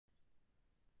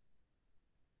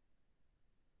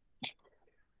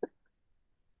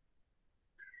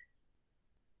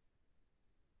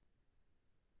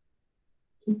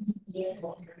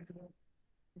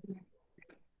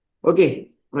Okay,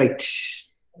 right.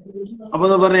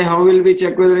 How will we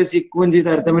check whether a sequence is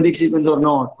arithmetic sequence or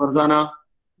not? Farzana,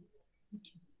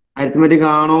 arithmetic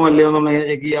ആണോ അല്ലയോ നമ്മൾ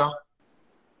check ചെയ്യാം.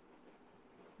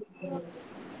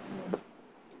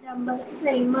 Numbers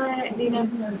same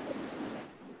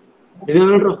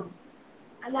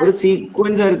ഒരു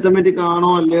sequence arithmetic ആണോ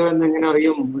അല്ലയോ എന്ന് എങ്ങനെ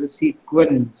അറിയും? ഒരു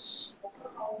സീക്വൻസ്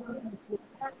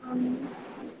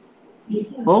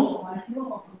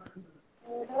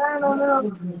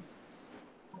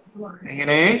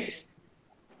എങ്ങനെ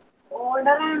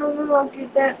ഓർഡർ ആണോന്ന്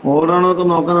നോക്കിയിട്ട് ഓർഡർ ആണോ ഒക്കെ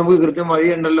നോക്കാൻ നമുക്ക് കൃത്യം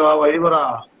വഴിയുണ്ടല്ലോ. ആ വഴി പറ.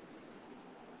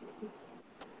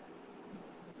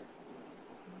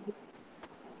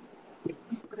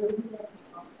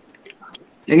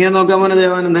 എങ്ങനെയാ നോക്കാൻ പോനെ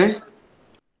ദേവാനന്ദേ?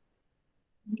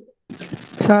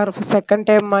 Sir, second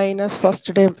term minus first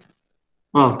term.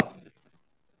 ആ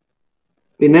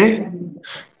പിന്നെ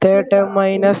Third term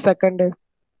minus second term.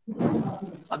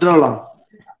 അത്ര ഉള്ള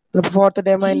Fourth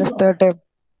term minus third term.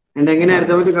 എങ്ങനെ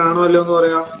അരിത്തമെറ്റിക് ആണോ അല്ലയോ എന്ന്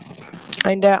പറയാ?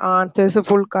 അതിന്റെ ആൻസേഴ്സ്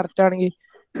ഫുൾ കറക്റ്റ് ആണെങ്കിൽ.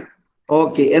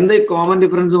 ഓക്കെ, എന്താ ഈ കോമൺ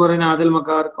ഡിഫറൻസ് പറയുന്നത് Adil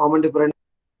Makkar? Common difference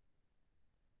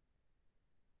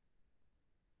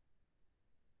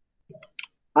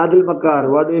Adil Makkar,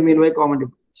 what do you mean by common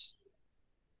difference?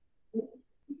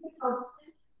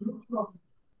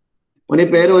 ഒരു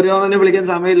പേര് ഒരു തവണ വിളിക്കാൻ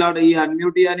സമയമില്ലാട്ടോ. ഈ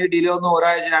അൺമ്യൂട്ട് ചെയ്യാൻ ഡിലേ ഒന്നും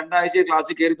ഒരാഴ്ച 2 ആഴ്ച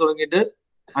ക്ലാസ്സിൽ കയറി തുടങ്ങിയിട്ട്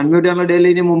അൺമ്യൂട്ട് ചെയ്യാനുള്ള ഡെയിലി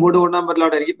ഇനി മുമ്പോട്ട് കൊണ്ടുപോകാൻ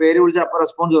പറ്റില്ലാട്ടോ. എനിക്ക് പേര് വിളിച്ചാൽ അപ്പൊ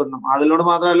റെസ്പോൺസ് വരണം. അതിനോട്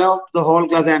മാത്രമല്ല ദ ഹോൾ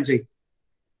ക്ലാസ് ആൻസർ.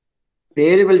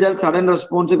 പേര് വിളിച്ചാൽ സഡൻ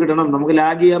റെസ്പോൺസ് കിട്ടണം. നമുക്ക്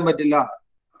ലാഗ് ചെയ്യാൻ പറ്റില്ല.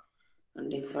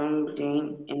 Difference between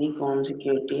any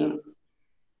consecutive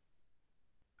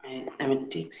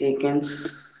arithmetic sequence.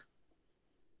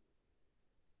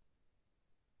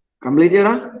 Complete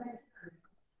ചെയ്യടാ.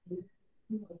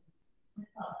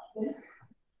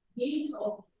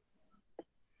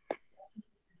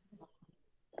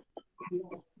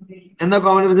 എന്താ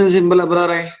common difference? Simple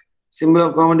അബ്രാറെ, simple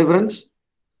of common difference.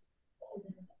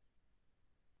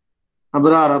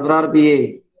 Abrar P A.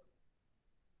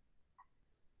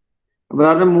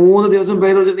 അബ്രാറിന് 3 ദിവസം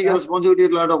പേര് വിളിച്ചിട്ട് എനിക്ക് റെസ്പോൺസ്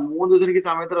കിട്ടിയിട്ടില്ല കേട്ടോ. 3 ദിവസം എനിക്ക്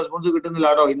സമയത്ത് റെസ്പോൺസ് കിട്ടുന്നില്ല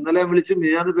കേട്ടോ. ഇന്നലെ വിളിച്ചു,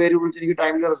 മിനിഞ്ഞാന്ന് പേര് വിളിച്ചു, എനിക്ക്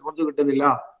ടൈമിൽ റെസ്പോൺസ് കിട്ടുന്നില്ല.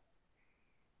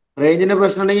 റേഞ്ചിന്റെ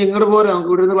പ്രശ്നം ഉണ്ടെങ്കിൽ ഇങ്ങോട്ട് പോരെ, നമുക്ക്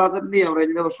ഇവിടെ ഇരുന്ന് ക്ലാസ് അറ്റൻഡ് ചെയ്യാം.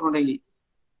 റേഞ്ചിന്റെ പ്രശ്നം ഉണ്ടെങ്കിൽ,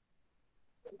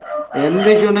 എന്ത്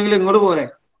ഇഷ്യൂ ഉണ്ടെങ്കിലും ഇങ്ങോട്ട് പോരെ.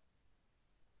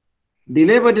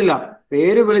 ഡിലേ പറ്റില്ല.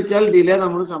 പേര് വിളിച്ചാൽ ഡിലേ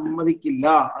നമ്മൾ സമ്മതിക്കില്ല.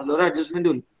 അതിലൊരു അഡ്ജസ്റ്റ്മെന്റ്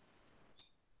ഇല്ല.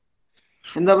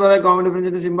 എന്താ പറയുക common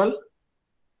ഡിഫറൻസിന്റെ simple?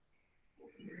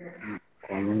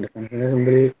 Common ഡിഫറൻസിന്റെ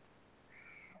simple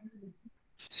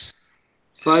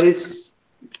Faris.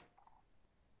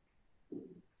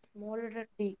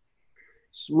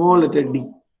 Small letter D.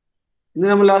 ഇന്ന്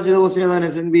നമ്മൾ ലാസ്റ്റ് ചെയ്ത ക്വസ്റ്റ്യൻ ഏതാണ്?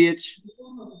 SNBH.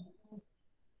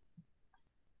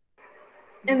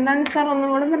 എന്താണ് സാർ ഒന്നും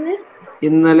കൂടെ പറഞ്ഞേ?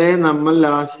 ഇന്നലെ നമ്മൾ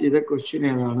ലാസ്റ്റ് ചെയ്ത ക്വസ്റ്റ്യൻ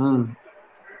ഏതാണ്?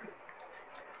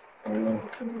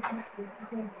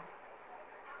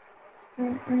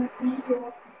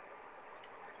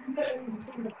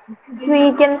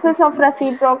 Sequences of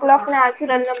reciprocal of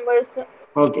natural numbers.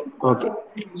 Okay okay,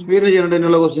 speed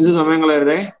ചെയ്യേണ്ടതിനുള്ള questions. സമയം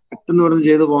കളയരുതേ, പെട്ടെന്ന് ഇവിടുന്ന്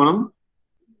ചെയ്തു പോകണം.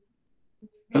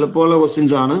 എളുപ്പമുള്ള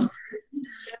ക്വസ്റ്റ്യൻസ് ആണ്.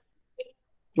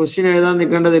 ക്വസ്റ്റ്യൻ എഴുതാൻ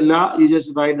നിൽക്കേണ്ടതില്ല. You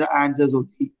just write the answers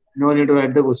only. No need to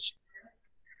write the question.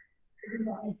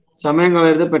 സമയം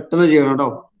കളയരുത്, പെട്ടെന്ന് ചെയ്യണം കേട്ടോ.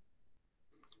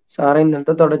 സാറേ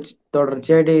ഇന്നത്തെ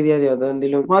തുടർച്ചയായിട്ട് എഴുതിയാൽ മതി.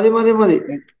 അതെന്തെങ്കിലും മതി.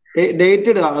 ഡേറ്റ്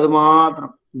ഇടുക, അത് മാത്രം.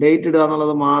 ഡേറ്റ് ഇടുക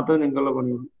എന്നുള്ളത് മാത്രം നിങ്ങളുടെ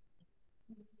പണിയുള്ളൂ.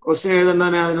 ക്വസ്റ്റ്യൻ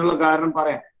എഴുതണ്ടേ അതിനുള്ള കാരണം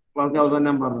പറയാം. ക്ലാസ്സിന്റെ അവസാനം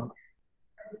ഞാൻ പറഞ്ഞു.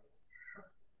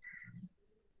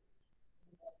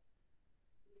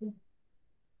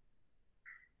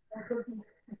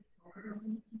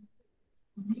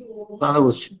 അതാണ്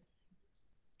question.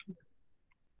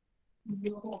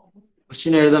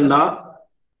 Question എഴുതണ്ട,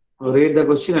 read the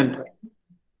question and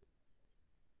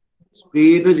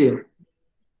speed ചെയ്യണം.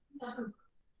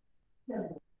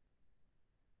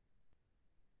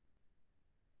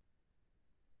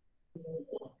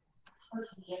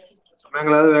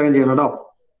 സമയങ്ങളത് വേഗം ചെയ്യണം കേട്ടോ.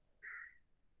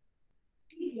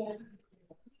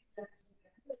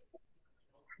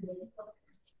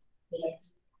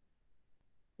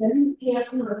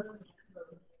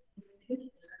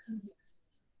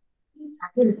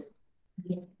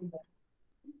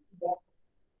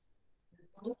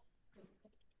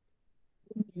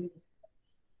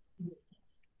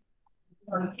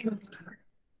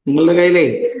 നിങ്ങളുടെ കയ്യിലെ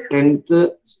 10th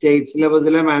state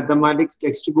സിലബസിലെ mathematics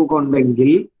text book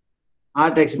ഉണ്ടെങ്കിൽ ആ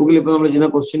ടെക്സ്റ്റ് ബുക്കിൽ ഇപ്പൊ നമ്മൾ ചെയ്യുന്ന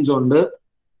ക്വസ്റ്റ്യൻസ് ഉണ്ട്.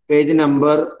 Page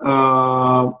number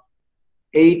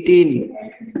 18.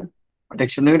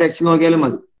 ടെക്സ്റ്റ് ഉണ്ടെങ്കിൽ ടെക്സ്റ്റ് നോക്കിയാലും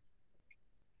മതി.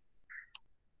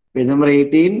 പേജ് നമ്പർ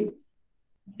 18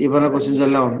 ഈ പറഞ്ഞ ക്വസ്റ്റ്യൻസ്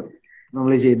എല്ലാം ഉണ്ട്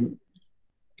നമ്മൾ ചെയ്യുന്നു.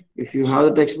 If you have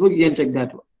the text book you can check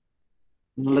that one.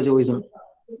 നിങ്ങളുടെ ചോയ്സ് ആണ്.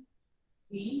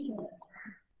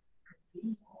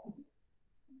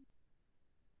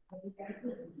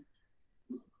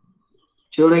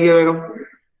 ചെയ്യണമെങ്കിൽ വേഗം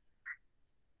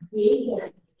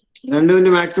 2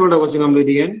 മിനിറ്റ് മാക്സിമം ഉണ്ടോ ക്വസ്റ്റ്യൻ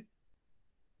കംപ്ലീറ്റ് ചെയ്യാൻ?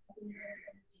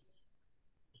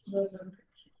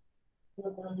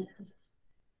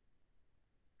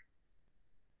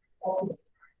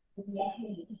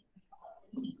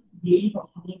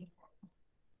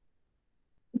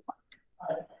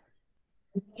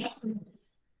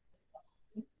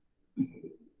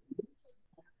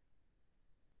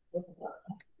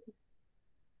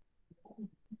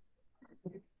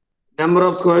 നമ്പർ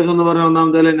ഓഫ് സ്ക്വയേഴ്സ് എന്ന് പറഞ്ഞ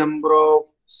ഒന്നാമത്തെ നമ്പർ ഓഫ്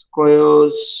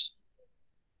സ്ക്വയേഴ്സ്.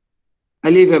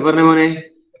 അലീഫെ പറഞ്ഞ മോനെ.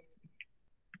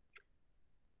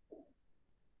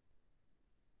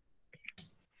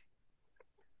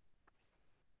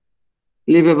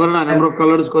 അലീഫെ പറഞ്ഞ number of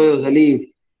coloured squares. Aleef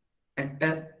 8.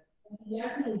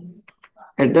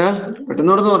 8.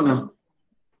 പെട്ടെന്ന് പറഞ്ഞോ.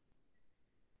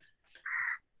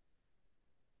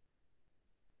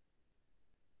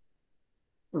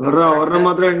 ഒരെണ്ണം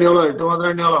മാത്രമേ എണ്ണിയോളൂ. 8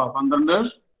 മാത്രമേ എണ്ണിയോളോ? 12.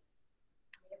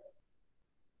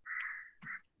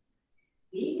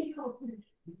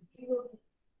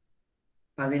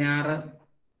 16.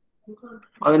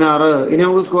 ഇനി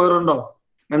നമുക്ക് സ്ക്വയർ ഉണ്ടോ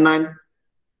എണ്ണാൻ?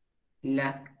 ഇല്ല.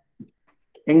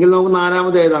 എങ്കിൽ നമുക്ക്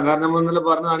 4ാമത് എഴുതാം. കാരണം നമ്മൾ ഇന്നലെ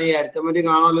പറഞ്ഞതാണ് ഈ അരിത്തമെറ്റിക്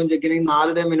ആണല്ലോ ചെക്ക് ചെയ്യണമെങ്കിൽ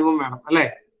 4 ഡേ മിനിമം വേണം അല്ലേ?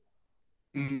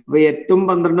 അപ്പൊ 8ഉം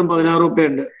 12ഉം 16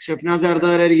 ഉണ്ട്. ഷെഫ്നാസ് അടുത്ത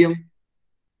ആരായിരിക്കും?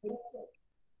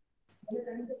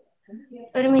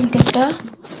 ഒരു minute.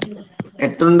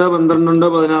 8ഉണ്ട്, 12ഉണ്ട്,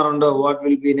 16ഉണ്ട്. What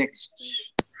will be next?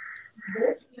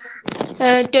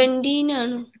 20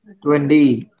 ആണ്. 20.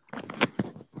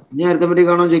 ഇനി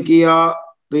അരിത്തമെറ്റിക് ആണോ ചെക്ക് ചെയ്യുക,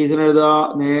 റീസൺ എഴുതുക,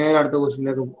 നേരെ അടുത്ത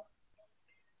ക്വസ്റ്റ്യനിലേക്ക് പോകും.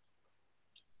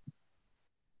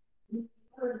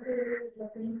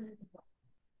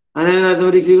 അനൻ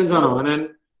അരിത്തമെറ്റിക് സീക്വൻസ് ആണോ? അനൻ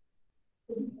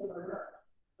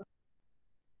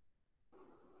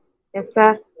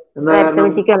എന്താ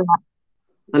കാരണം?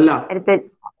 അല്ല.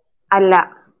 അല്ല.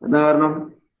 എന്താ കാരണം?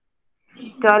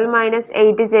 12 -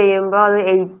 8 ചെയ്യുമ്പോ അത്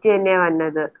 8 തന്നെയാ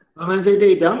വന്നത്.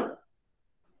 8 ആ?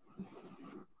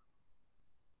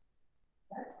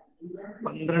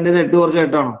 12 8 കുറച്ച്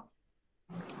 8 ആണോ?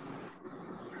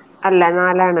 അല്ല,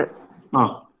 4 ആണ്. ആ,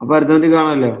 അപ്പൊ അരിത്തമെറ്റിക്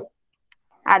ആണല്ലോ.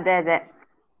 അതെ.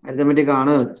 അരിത്തമെറ്റിക്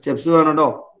ആണ്. സ്റ്റെപ്സ് വേണം കേട്ടോ.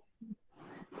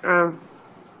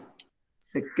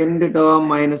 Second term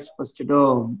minus first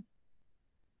term.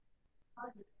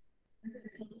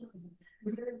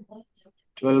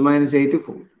 12 - 8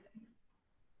 4.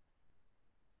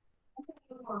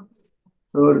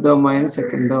 Third term minus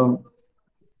second term.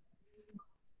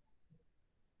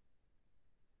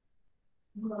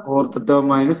 Fourth term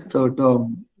minus third term.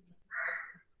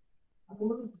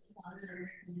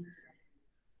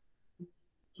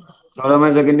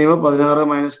 Second time 16 -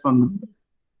 12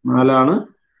 4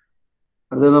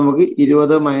 അത് നമുക്ക്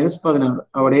 20 - 16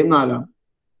 അവിടെയും 4.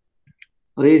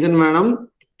 റീസൺ വേണം.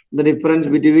 The difference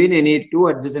between any two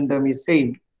adjacent term is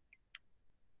same.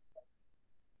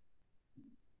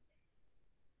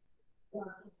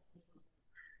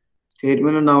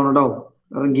 Statement ഉണ്ടാവണം കേട്ടോ.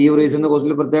 കാരണം ഗീവ് റീസൺ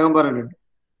ക്വസ്റ്റിൽ പ്രത്യേകം പറഞ്ഞിട്ടുണ്ട്.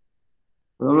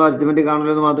 നമ്മൾ അരിത്തമെറ്റിക്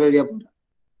ആണല്ലോ എന്ന് മാത്രം എഴുതിയാൽ പോരാ.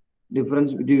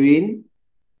 Difference between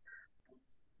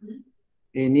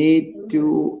any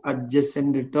two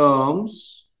adjacent terms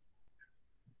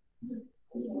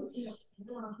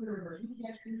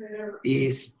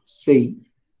is same.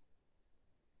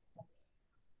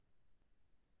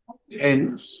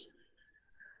 Hence,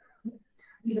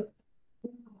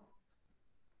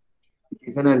 it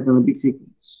is an arithmetic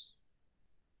sequence.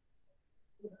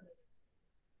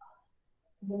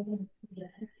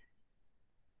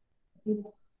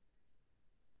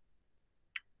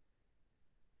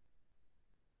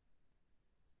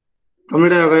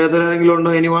 കമ്മിയുടെ കഴിയാത്തവർ ആരെങ്കിലും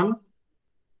ഉണ്ടോ? എനിവൺ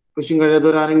ക്വസ്റ്റ്യൻ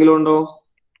കഴിയാത്തവർ ആരെങ്കിലും ഉണ്ടോ?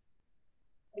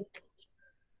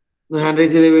 ഹാൻഡ്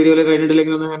റൈസ് ചെയ്തേ. വീഡിയോയിൽ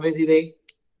കഴിഞ്ഞിട്ടില്ലെങ്കിൽ ഒന്ന് ഹാൻഡ് റൈസ് ചെയ്തേ.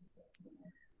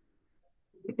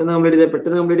 പെട്ടെന്ന്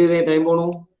കംപ്ലീറ്റ് ചെയ്തേ. ടൈം പോണു.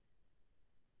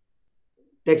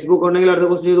 ടെക്സ്റ്റ് ബുക്ക് ഉണ്ടെങ്കിൽ അടുത്ത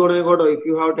ക്വസ്റ്റ്യൻ ചെയ്ത് തുടങ്ങിക്കോട്ടോ. If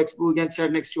you have text book, can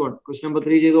start next one. Question number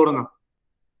 3 ചെയ്ത് തുടങ്ങാം.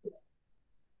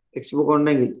 ടെക്സ്റ്റ് ബുക്ക്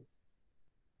ഉണ്ടെങ്കിൽ.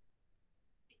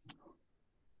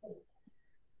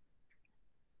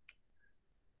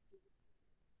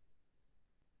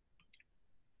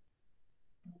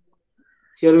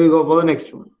 Here we go for the next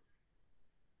one.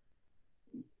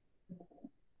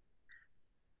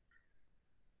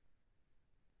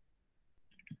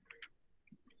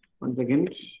 One second.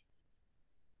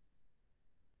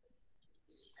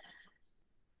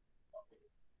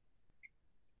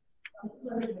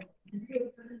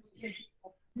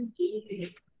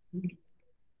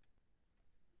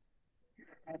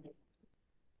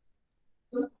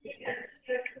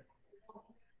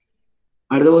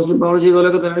 Question power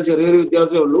ചെയ്തോലൊക്കെ തന്നെ ചെറിയൊരു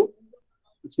വ്യത്യാസമേ ഉള്ളൂ.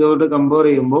 ഇതോട്ട് കമ്പയർ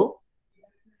ചെയ്യുമ്പോൾ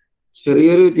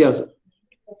ചെറിയൊരു വ്യത്യാസം.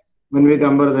 when we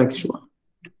compare the next one.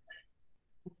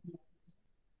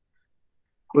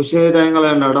 Question time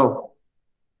കളയണ്ട കേട്ടോ.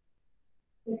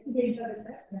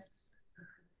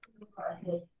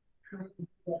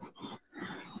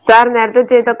 സാർ നേരത്തെ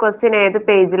ചെയ്ത ക്വസ്റ്റ്യൻ ഏത്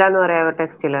പേജിലാന്ന് പറയാമോ?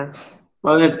 ടെക്സ്റ്റില്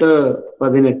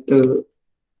 18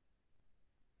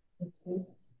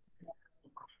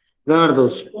 ഇതാണ് അടുത്ത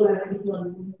ക്വസ്റ്റ്യൻ.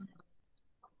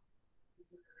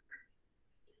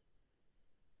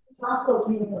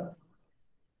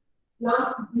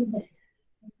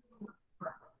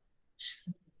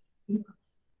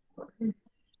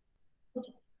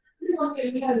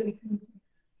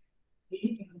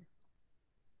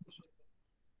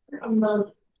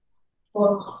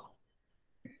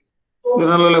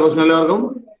 ഇതാണല്ലോ ക്വസ്റ്റ്യൻ എല്ലാവർക്കും.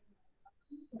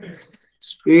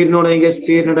 സ്പീഡിനോട് എനിക്ക്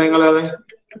സ്പീഡിന് ടൈം കളയാതെ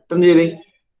പെട്ടെന്ന് ചെയ്തേ.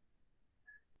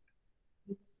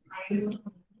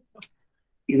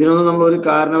 ഇതിനൊന്നും നമ്മൾ ഒരു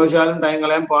കാരണവശാലും ടൈം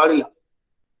കളയാൻ പാടില്ല.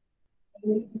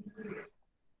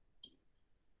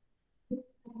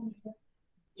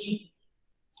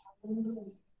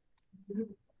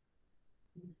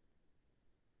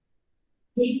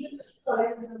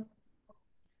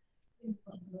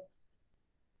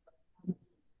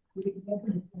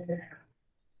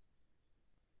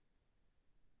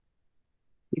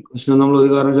 ഈ ക്വസ്റ്റ്യൻ നമ്മൾ ഒരു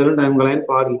കാരണവശാലും ടൈം കളയാൻ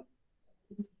പാടില്ല.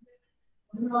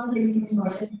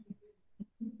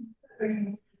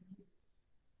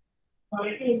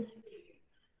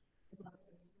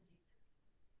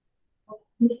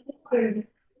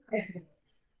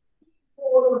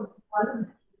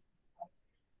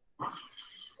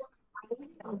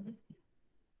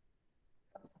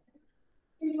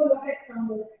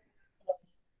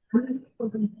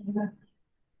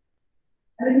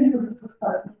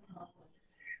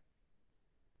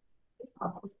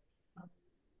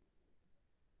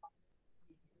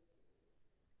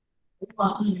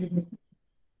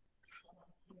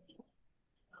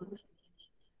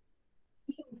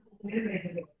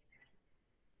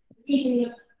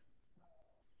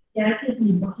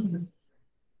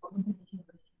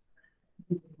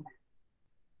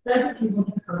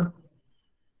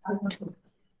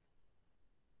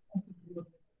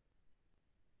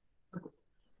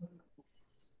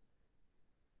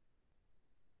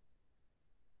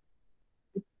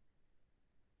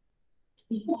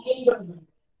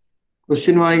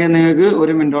 ക്വസ്റ്റ്യൻ വായിക്കാൻ നിങ്ങൾക്ക്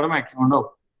 1 മിനിറ്റോടെ മാക്സിമം ഉണ്ടാവും.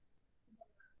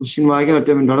 ക്വസ്റ്റ്യൻ വായിക്കാൻ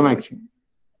 1 മിനിറ്റോടെ മാക്സിമം.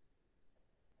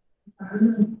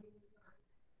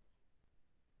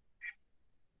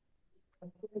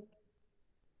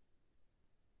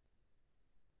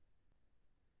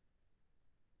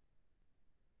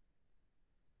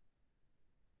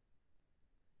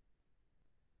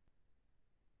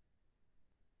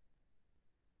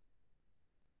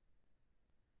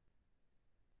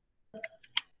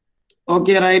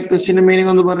 Okay right. ക്വസ്റ്റ്യന്റെ മീനിങ്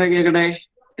ഒന്ന് പറഞ്ഞേ കേക്കട്ടെ.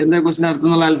 എന്താ ക്വസ്റ്റ്യൻ അർത്ഥം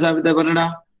എന്നുള്ള അൽസാബിത്തെ പറഞ്ഞടാ.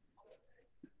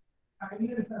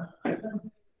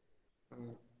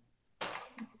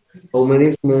 How many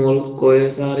small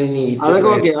squares are in each അതൊക്കെ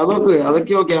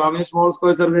rectangle? Okay. How many small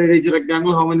squares are in each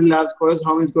rectangle? How many large squares?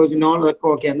 How many squares in all? അതൊക്കെ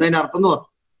okay. എന്താ അതിന്റെ അർത്ഥം എന്ന് പറഞ്ഞു.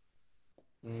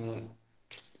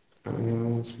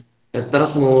 എത്ര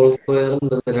സ്മോൾ സ്ക്വയർ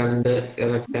ഉണ്ട് 2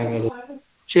 റെക്ടാങ്കിൾ?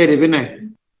 ശരി. പിന്നെ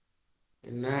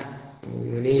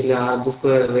ഇനി ലാർജ്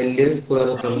സ്ക്വയർ, വലിയ സ്ക്വയർ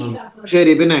എത്ര ഉണ്ട്?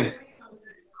 ശരി.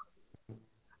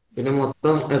 പിന്നെ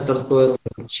മൊത്തം എത്ര സ്ക്വയർ ഉണ്ട്?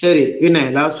 ശരി. പിന്നെ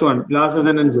ലാസ്റ്റ്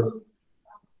സെന്റൻസ്.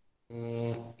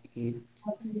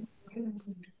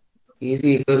 ഈ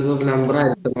sequence of number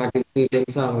arithmetic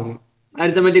sequence ആണോ?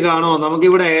 അരിത്തമെറ്റിക് ആണോ?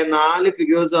 നമുക്കിവിടെ 4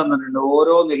 ഫിഗേഴ്സ് തന്നിട്ടുണ്ട്.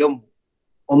 ഓരോന്നിലും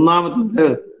ഒന്നാമത്തേത്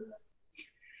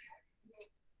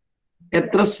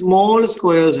എത്ര സ്മോൾ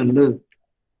സ്ക്വയേഴ്സ് ഉണ്ട്.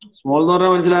 സ്മോൾ എന്ന്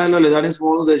പറഞ്ഞാൽ മനസ്സിലായല്ലോ. ഇതാണ് ഈ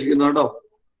സ്മോൾ ഉദ്ദേശിക്കുന്നത് കേട്ടോ.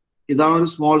 ഇതാണ് ഒരു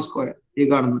സ്മോൾ സ്ക്വയർ. ഈ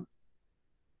കാണുന്നത്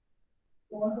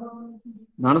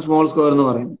ഇതാണ് സ്മോൾ സ്ക്വയർ എന്ന്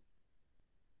പറയുന്നത്.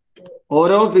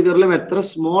 ഓരോ ഫിഗറിലും എത്ര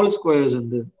സ്മോൾ സ്ക്വയേഴ്സ്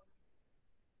ഉണ്ട്.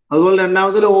 അതുപോലെ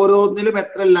രണ്ടാമത്തിൽ ഓരോന്നിലും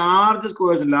എത്ര ലാർജ്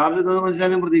സ്ക്വയേഴ്സ് ഉണ്ട്. ലാർജ് എന്താണെന്ന്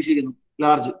മനസ്സിലായി ഞാൻ പ്രതീക്ഷിക്കുന്നു.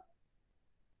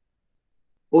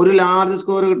 ഒരു ലാർജ്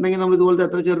സ്ക്വയർ കിട്ടണമെങ്കിൽ നമ്മൾ ഇതുപോലത്തെ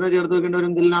എത്ര ചെറുതെ ചേർത്ത് വെക്കേണ്ട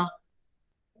വരും ഇതില്ല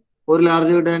ഒരു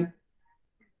ലാർജ് കിട്ടാൻ?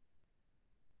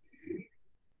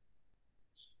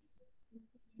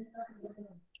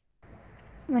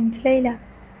 മനസ്സിലായില്ല.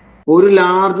 ഒരു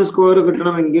ലാർജ് സ്ക്വയർ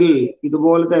കിട്ടണമെങ്കിൽ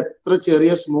ഇതുപോലത്തെ എത്ര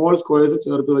ചെറിയ സ്മോൾ സ്ക്വയേഴ്സ്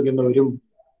ചേർത്ത് വെക്കേണ്ടി വരും?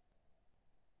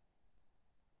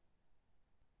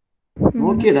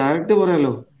 നോക്കി ഡയറക്റ്റ്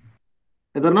പറയാലോ.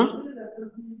 എത്രണ്ണം?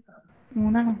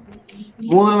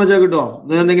 3 വെച്ചാൽ കിട്ടുമോ?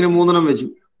 എന്തെങ്കിലും 3 വെച്ചു.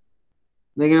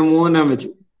 എന്തെങ്കിലും 3 വെച്ചു.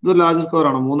 ഇതൊരു ലാർജ് സ്ക്വയർ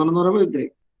ആണോ? 3 എന്ന് പറയുമ്പോൾ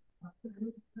ഇത്രയും.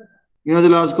 ഇനി അത്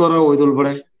ലാർജ് സ്ക്വയർ ആവോ ഇത്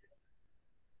ഉൾപ്പെടെ?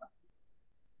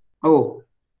 ഓ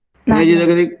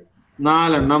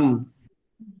 4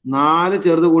 4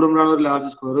 ചെറുത് കൂടുമ്പോഴാണ് ഒരു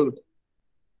ലാർജ് സ്ക്വയർ കിട്ടും.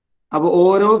 അപ്പൊ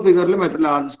ഓരോ ഫിഗറിലും എത്ര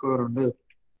ലാർജ് സ്ക്വയർ ഉണ്ട്?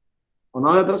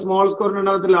 ഒന്നാമത് എത്ര സ്മോൾ സ്ക്വയർ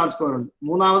ഉണ്ട്, എത്ര ലാർജ് സ്ക്വയർ ഉണ്ട്.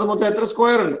 മൂന്നാമത് മൊത്തം എത്ര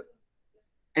സ്ക്വയർ ഉണ്ട്.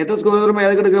 എത്ര സ്ക്വയർ വരുമ്പോ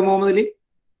ഏതൊക്കെ എടുക്കുക മുഹമ്മദ്?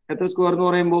 എത്ര സ്ക്വയർ എന്ന്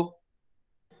പറയുമ്പോ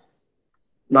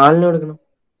 4 എടുക്കണം.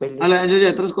 അല്ല, ഞാൻ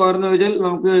ചോദിച്ചാൽ എത്ര സ്ക്വയർ എന്ന് ചോദിച്ചാൽ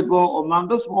നമുക്ക് ഇപ്പോ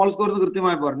ഒന്നാമത്തെ സ്മോൾ സ്ക്വയർ എന്ന്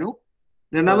കൃത്യമായി പറഞ്ഞു,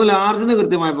 രണ്ടാമത് ലാർജ് എന്ന്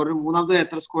കൃത്യമായി പറഞ്ഞു, മൂന്നാമത്തെ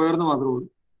എത്ര സ്ക്വയർ എന്ന് മാത്രമേ ഉള്ളൂ.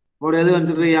 അപ്പോൾ ഏത്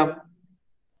കൺസിഡർ ചെയ്യാം?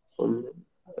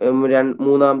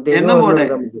 മൂന്നാമത്തെ എണ്ണം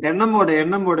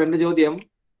പോട്ടെ. എന്റെ ചോദ്യം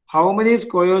how many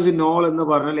squares in all എന്ന്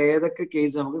പറഞ്ഞാൽ ഏതൊക്കെ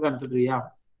കേസ് നമുക്ക് കൺസിഡർ ചെയ്യാം?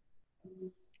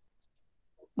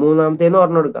 മൂന്നാമത്തേന്ന്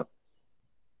ഒരെണ്ണം എടുക്കാം.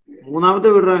 മൂന്നാമത്തെ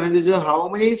വിടാൻ എന്ന് ചോദിച്ചാൽ ഹൗ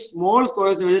മെനി സ്മോൾ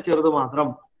സ്ക്വയേഴ്സ് എന്ന് ചോദിച്ചാൽ ചെറുത് മാത്രം,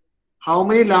 ഹൗ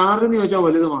മെനി ലാർജ് എന്ന് ചോദിച്ചാൽ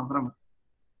വലുത് മാത്രം.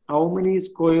 How many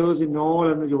squares in all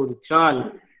എന്ന് ചോദിച്ചാൽ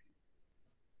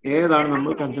ഏതാണ്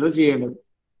നമ്മൾ കൺസിഡർ ചെയ്യേണ്ടത്?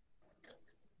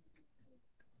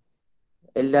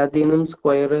 എല്ലാത്തിനും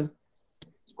സ്ക്വയർ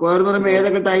എന്ന് പറയുമ്പോൾ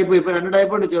ഏതൊക്കെ ടൈപ്പ്? ഇപ്പൊ 2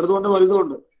 ടൈപ്പ് ഉണ്ട്, ചെറുതുകൊണ്ട്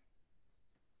വലുതുണ്ട്.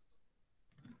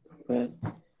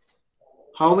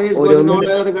 How many squares in all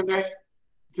ഏതൊക്കെ?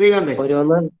 Srikanth,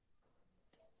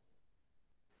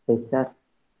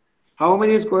 how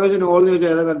many squares in all എന്ന്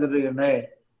ചോദിച്ചാൽ ഏതാ കൺസിഡർ ചെയ്യണ്ടേ?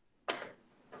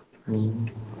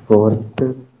 ഫോർത്ത്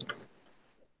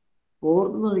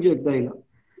എനിക്ക് വ്യക്തമായില്ല.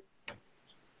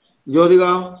 ജ്യോതിക?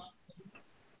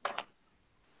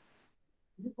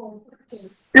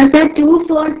 2,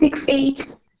 4, 6, 8.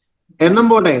 എണ്ണം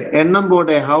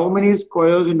പോട്ടെ. How many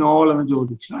squares in all എന്ന്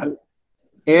ചോദിച്ചാൽ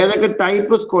ഏതൊക്കെ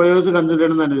ടൈപ്പ് സ്ക്വയേഴ്സ് കൺസിഡർ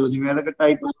ചെയ്യണം തന്നെ ചോദിക്കും. ഏതൊക്കെ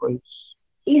ടൈപ്പ് സ്ക്വയേഴ്സ്?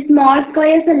 ഈ സ്മോൾ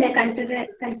സ്ക്വയേഴ്സ് അല്ലേ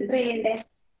കൺസിഡർ ചെയ്യണ്ടേ?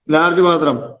 ലാർജ്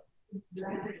മാത്രം.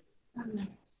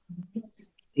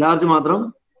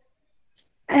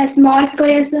 Small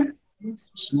squares.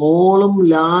 സ്മോളും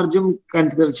ലാർജും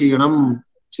കൺസിഡർ ചെയ്യണം,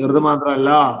 ചെറുത് മാത്രമല്ല.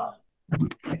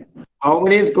 How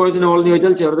many squares in all എന്ന്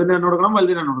ചോദിച്ചാൽ ചെറുതിന് എണ്ണം കൊടുക്കണം,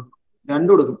 വലുതിന് എണ്ണം കൊടുക്കണം,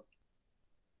 രണ്ടും കൊടുക്കണം.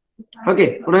 ഓക്കെ,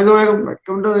 വേഗം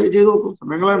അക്കൗണ്ട് ചെയ്ത് നോക്കും,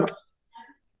 സമയങ്ങൾ വേണ്ട.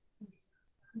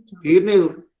 ക്ലീൻ ചെയ്തു,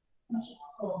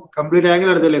 കംപ്ലീറ്റ് ആംഗിൾ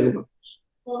അടുത്തേക്ക്.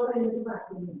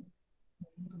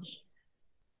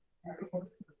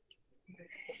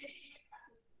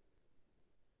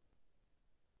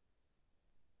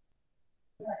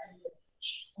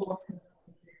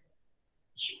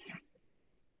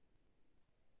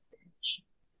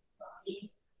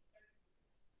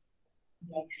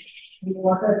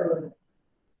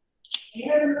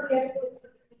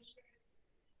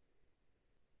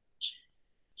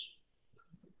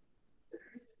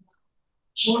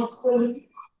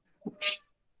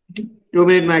 Two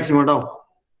minute maximum കേട്ടോ.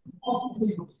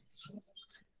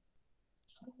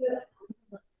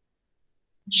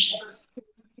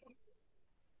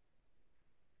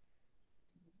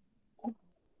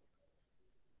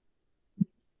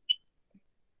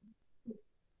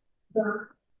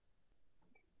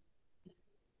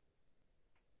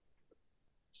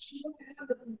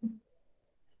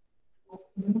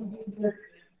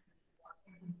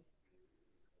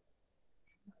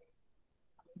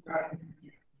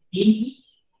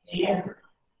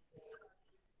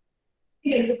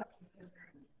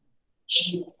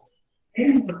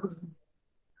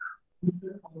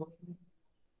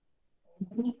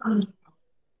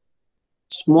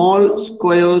 സ്മോൾ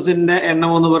സ്ക്വയേഴ്സിന്റെ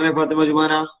എണ്ണം എന്ന് പറഞ്ഞ ഫാത്തിമ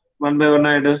ജുമാന 1 by 1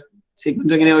 ആയിട്ട്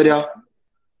സീക്വൻസ് എങ്ങനെയാ വരിക?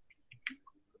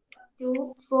 2,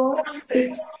 4,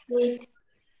 6, 8.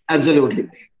 Absolutely.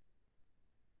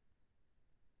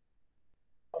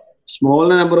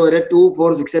 സ്മോളിന്റെ നമ്പർ വരെ 2,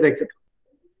 4, 6, 8 എക്സെട്ര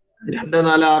 2,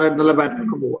 4, 6 എന്നുള്ള പാറ്റേൺ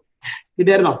പോവാം.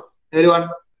 കിട്ടിയായിരുന്നോ?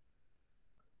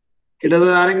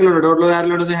 കിട്ടുന്നത് ആരെങ്കിലും ഉണ്ടോ? ടോട്ടൽ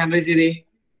ആരെങ്കിലും ഉണ്ടെന്ന് ഹാൻഡ് റൈസ് ചെയ്തേ.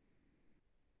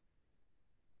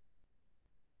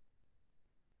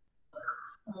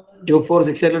 ടു 4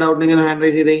 6 8 ഡൗട്ട് ഉണ്ടെങ്കിൽ ഹാൻഡ്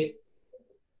റൈസ് ചെയ്തേ.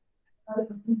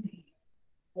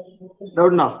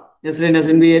 ഡൗട്ട് ഉണ്ടോ?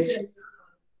 Nasreen B H.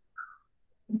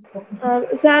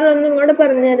 സാർ ഒന്നും കൂടെ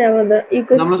പറഞ്ഞുതരാമോ?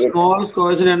 നമ്മൾ സ്മോൾ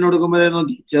സ്ക്വയേഴ്സിന് എണ്ണം കൊടുക്കുമ്പോഴേ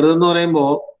നോക്കി, ചെറുതെന്ന് പറയുമ്പോ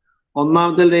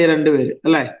ഒന്നാമത്തെ 2 പേര്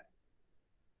അല്ലേ?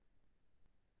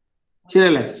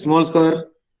 ശരിയല്ലേ? Small square.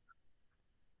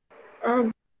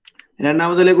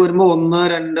 രണ്ടാമത്തിലേക്ക് വരുമ്പോ 1,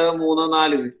 2, 3,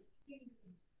 4 പേര്.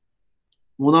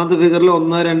 മൂന്നാമത്തെ ഫിഗറിൽ 1,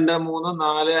 2, 3,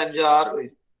 4, 5, 6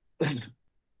 പേര്.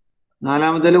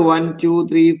 നാലാമത്തേല് 1, 2,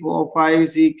 3, 4, 5,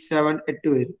 6, 7, 8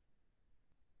 പേര്.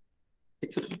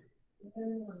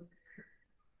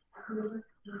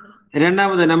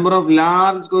 രണ്ടാമത്തെ നമ്പർ ഓഫ്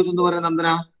ലാർജ് സ്ക്വയേഴ്സ് എന്ന് പറയുന്നത്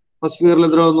എന്തിനാ? ഫസ്റ്റ് ഫിഗറിൽ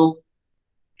എത്ര വന്നു?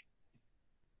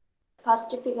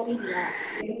 ഫസ്റ്റ് ഫിഗറിൽ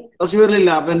ഇല്ല.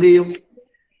 അപ്പൊ എന്ത് ചെയ്യും?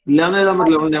 ഇല്ലാന്ന് എഴുതാൻ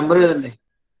പറ്റില്ല, നമ്പർ എഴുതണ്ടേ?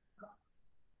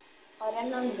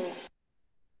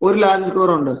 ഒരു ലാർജ് സ്ക്വയർ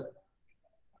ഉണ്ട്,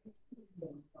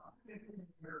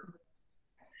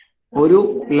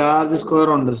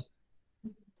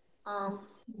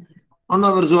 ഉണ്ടോ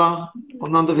മിർസുവ?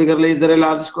 ഒന്നാമത്തെ ഫിഗറിൽ is there a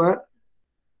large square?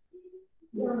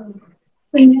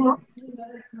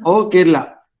 ഓ കേട്ടില്ല.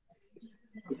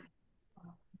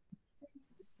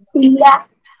 ഇല്ല.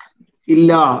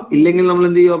 ഇല്ല. ഇല്ലെങ്കിൽ നമ്മൾ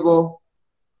എന്ത് ചെയ്യും അപ്പോ?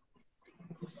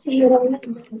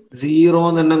 0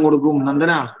 എണ്ണം കൊടുക്കും.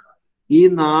 നന്ദന, ഈ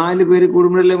 4 പേര്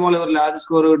കൂടുമ്പോഴല്ലേ മോളെ ഒരു ലാർജ്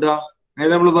സ്കോർ കിട്ടുക.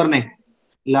 ഏതാ നമ്മള് പറഞ്ഞേ?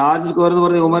 ലാർജ് സ്കോർ എന്ന്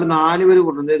പറഞ്ഞ ഇവന്മാർ 4 പേര്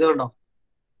കൂടും. ഇത് കണ്ടോ,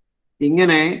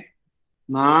 ഇങ്ങനെ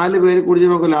 4 പേര് കൂടി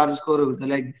നമുക്ക് ലാർജ് സ്കോർ കിട്ടും.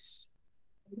 Like this.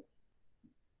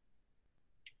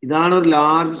 ഇതാണ് ഒരു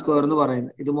ലാർജ് സ്ക്വയർ എന്ന്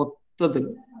പറയുന്നത്. ഇത് മൊത്തത്തിൽ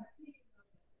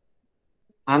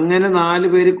അങ്ങനെ 4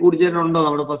 പേര് കൂടി ചേരുന്നുണ്ടോ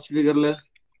നമ്മുടെ ഫസ്റ്റ് ഫിഗറിൽ?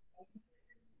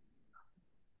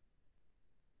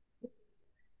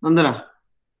 നന്ദന,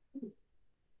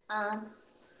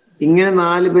 ഇങ്ങനെ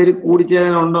 4 പേര് കൂടി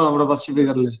ചേരാനുണ്ടോ നമ്മുടെ ഫസ്റ്റ്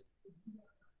ഫിഗറിൽ?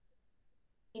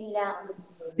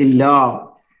 ഇല്ല.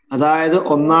 അതായത്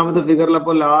ഒന്നാമത്തെ ഫിഗറിൽ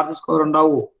അപ്പോൾ ലാർജ് സ്ക്വയർ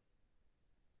ഉണ്ടാവുമോ?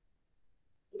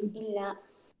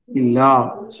 ഇല്ല.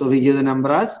 So we give the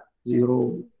number as 0.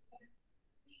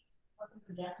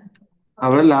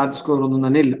 അവിടെ ലാർജ് സ്ക്വയർ ഒന്നും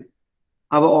തന്നെ ഇല്ല.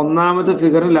 അപ്പൊ ഒന്നാമത്തെ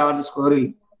ഫിഗറിൽ ലാർജ് സ്ക്വയർ ഇല്ല.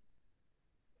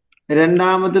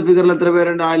 രണ്ടാമത്തെ ഫിഗറിൽ എത്ര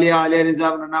പേരുണ്ട്? ആലിയ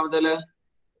നിസാം. രണ്ടാമത്തേല്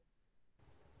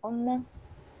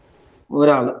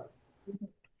ഒരാള്.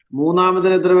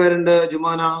 മൂന്നാമത്തേൽ എത്ര പേരുണ്ട്?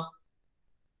 ജുമാന.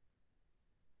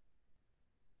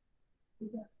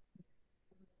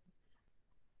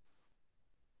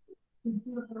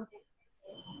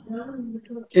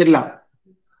 കേട്ടില്ല.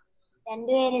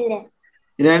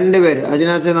 2 പേര്.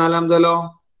 അജിനാസ്. നാലാമത്തേലോ?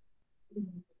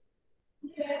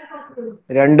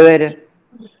 2 പേര്.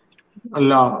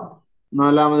 അല്ല,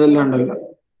 നാലാമതിൽ 2 അല്ല.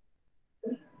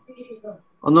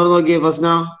 ഒന്നുകൂടെ നോക്കിയേ. ഫസ്ന,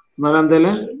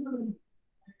 നാലാമത്തേല്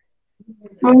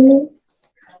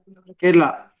കേട്ടില്ല.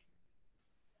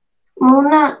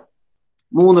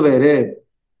 3 പേര്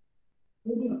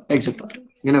എക്സെട്ര.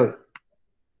 ഇങ്ങനെ വരും.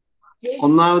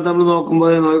 ഒന്നാമത്തെ നമ്മൾ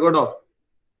നോക്കിക്കോട്ടോ.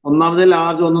 ഒന്നാമത്തെ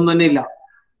ലാർജ് ഒന്നും തന്നെ ഇല്ല.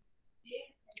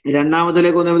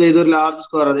 രണ്ടാമത്തിലേക്ക് വന്നപ്പോൾ ഇതൊരു ലാർജ്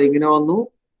സ്ക്വയർ. അത് ഇങ്ങനെ വന്നു.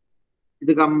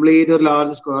 ഇത് കംപ്ലീറ്റ് ഒരു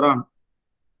ലാർജ് സ്ക്വയർ ആണ്.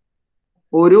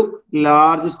 ഒരു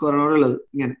ലാർജ് സ്ക്വയർ ആണ് ഉള്ളത്.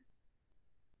 ഇങ്ങനെ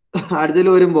അടുത്തിൽ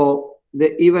വരുമ്പോ ഇത്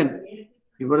ഇവൻ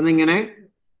ഇവിടുന്ന് ഇങ്ങനെ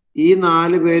ഈ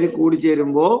 4 പേര് കൂടി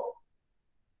ചേരുമ്പോ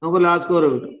നമുക്ക് ലാർജ് സ്ക്വയർ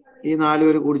കിട്ടും. ഈ 4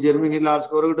 പേര് കൂടി ചേരുമ്പോ ഇങ്ങനെ ലാർജ്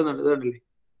സ്ക്വയർ കിട്ടുന്നുണ്ട്. ഇത് കണ്ടില്ലേ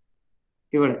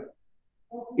ഇവിടെ.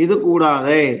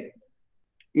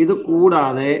 ഇത്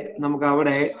കൂടാതെ നമുക്ക്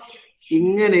അവിടെ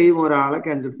ഇങ്ങനെയും ഒരാളെ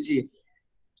കൺസിഡർ ചെയ്യാം.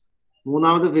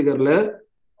 മൂന്നാമത്തെ ഫിഗറില്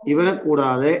ഇവനെ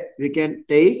കൂടാതെ we can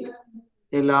take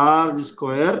A large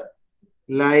square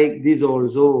like this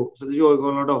also. ശ്രദ്ധിച്ചു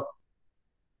നോക്കണം കേട്ടോ.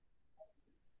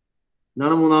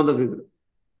 ഇതാണ് മൂന്നാമത്തെ ഫിഗർ.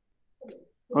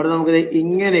 അവിടെ നമുക്ക്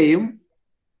ഇങ്ങനെയും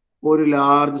ഒരു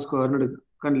ലാർജ് സ്ക്വയറിന് എടുക്കാം.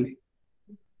 കണ്ടില്ലേ,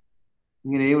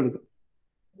 ഇങ്ങനെയും എടുക്കാം.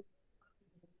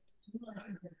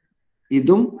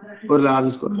 ഇതും ഒരു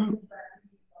ലാർജ് സ്ക്വയർ ആണ്.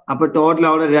 അപ്പൊ ടോട്ടൽ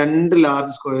അവിടെ 2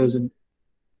 ലാർജ് സ്ക്വയേഴ്സ് ഉണ്ട്.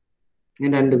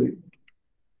 ഇങ്ങനെ 2 പേര്.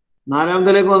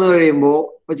 നാലാമത്തിലേക്ക് വന്നു കഴിയുമ്പോ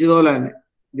ഇതുപോലെ തന്നെ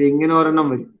ഇത് ഇങ്ങനെ ഒരെണ്ണം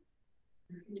വരും,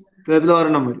 ഇത്തരത്തിൽ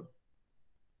ഒരെണ്ണം വരും.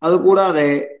 അത് കൂടാതെ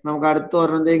നമുക്ക് അടുത്ത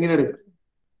ഒരെണ്ണം ഇങ്ങനെ എടുക്കാം.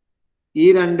 ഈ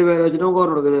 2 പേരെ വെച്ചിട്ട് നമുക്ക്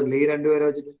ഓർമ്മ എടുക്കുന്നില്ല. ഈ 2 പേരെ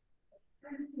വെച്ചിട്ട്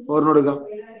ഓർമ്മ എടുക്കാം.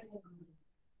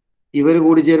 ഇവര്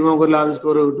കൂടി ചേരുമ്പോൾ നമുക്ക് ഒരു ലാർജ്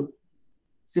സ്കോർ കിട്ടും.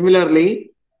 സിമിലർലി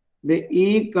ഇത് ഈ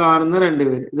കാണുന്ന 2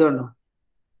 പേര്, ഇത് കണ്ടോ,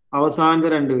 അവസാനത്തെ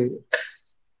 2 പേര്,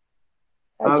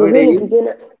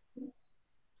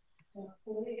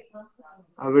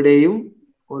 അവിടെയും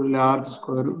ഒരു ലാർജ്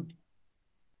സ്ക്വയർ കിട്ടും.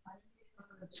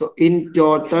 So in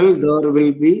total there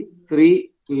will be 3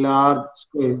 large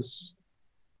squares.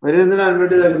 എന്തിനാ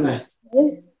അഡ്മിറ്റ് ചെയ്തേക്കുന്നേ?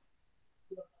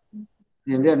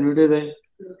 എന്ത് അഡ്മിറ്റ് ചെയ്തേ?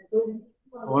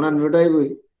 ഫോൺ അഡ്മിറ്റ് ആയി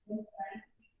പോയി.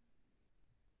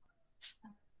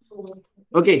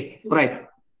 Okay, right.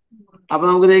 അപ്പൊ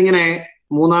നമുക്കിത് ഇങ്ങനെ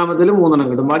മൂന്നാമത്തിലും 3 എണ്ണം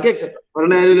കിട്ടും. ബാക്കി എക്സെപ്റ്റ്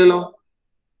ഒരെണ്ണം ആയില്ലല്ലോ.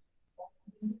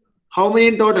 How many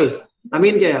in total?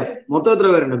 Ameen K R, മൊത്തം എത്ര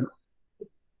പേരുണ്ട്?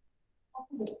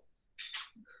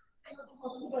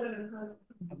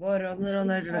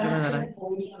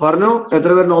 പറഞ്ഞു എത്ര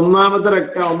പേരുണ്ട്? ഒന്നാമത്തെ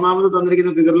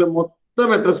തന്നിരിക്കുന്ന ഫിഗറിൽ മൊത്തം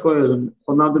എത്ര സ്ക്വയേഴ്സ് ഉണ്ട്?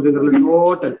 ഒന്നാമത്തെ ഫിഗറിൽ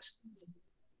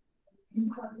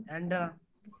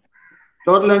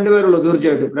ടോട്ടൽ 2 പേരുള്ളൂ.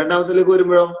 തീർച്ചയായിട്ടും. രണ്ടാമത്തിലേക്ക്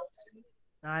വരുമ്പോഴോ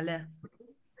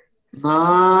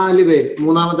 4 പേര്.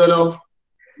 മൂന്നാമത്തേലോ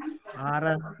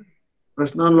 6.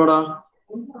 പ്രശ്നമാണല്ലോടാ.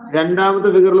 രണ്ടാമത്തെ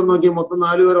ഫിഗറിൽ നോക്കി മൊത്തം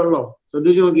 4 പേരുള്ളോ?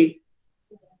 ശ്രദ്ധിച്ചു നോക്കി.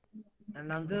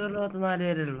 രണ്ടാമത്തെ ഫിഗറിൽ മൊത്തം 4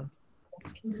 പേരുള്ളൂ.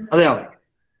 അതെയോ?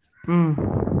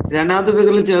 രണ്ടാമത്തെ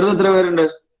ഫിഗറിൽ ചെറുത് എത്ര പേരുണ്ട്?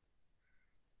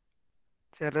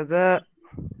 ചെറുത്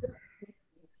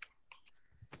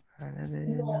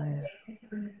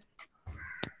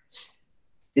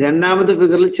രണ്ടാമത്തെ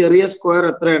ഫിഗറിൽ ചെറിയ സ്ക്വയർ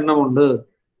എത്ര എണ്ണമുണ്ട്?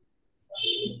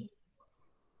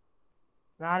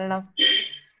 നാലെണ്ണം.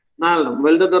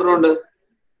 വലുത് എത്ര എണ്ണം ഉണ്ട്?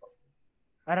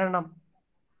 ഒരെണ്ണം.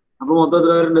 അപ്പൊ മൊത്തം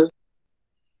എത്ര പേരുണ്ട്?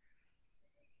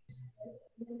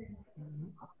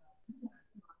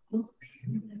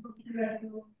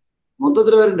 മൊത്തം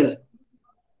എത്ര പേരുണ്ട്?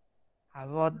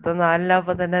 അപ്പൊ മൊത്തം 4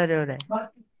 അപ്പൊ തന്നെ വരൂടെ?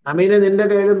 അമീനെ, നിന്റെ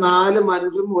കയ്യിൽ 4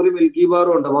 മഞ്ചും ഒരു മിൽക്കി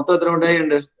ബാറും ഉണ്ട്. മൊത്തം എത്ര മിഠായി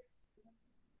ഉണ്ട്?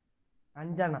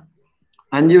 5 എണ്ണം.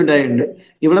 5 മിഠായി ഉണ്ട്.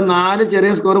 ഇവിടെ 4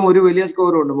 ചെറിയ സ്ക്വയറും ഒരു വലിയ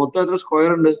സ്ക്വയറും ഉണ്ട്. മൊത്തം എത്ര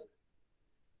സ്ക്വയർ ഉണ്ട്?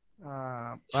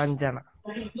 5 എണ്ണം.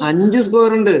 5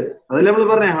 സ്ക്വയർ ഉണ്ട്. അതല്ലേ നമ്മൾ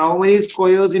പറഞ്ഞേ, how many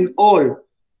squares in all.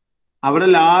 അവിടെ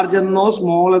ലാർജ് എന്നോ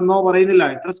സ്മോൾ എന്നോ പറയുന്നില്ല,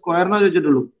 എത്ര സ്ക്വയറിനോ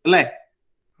ചോദിച്ചിട്ടുള്ളൂ അല്ലേ?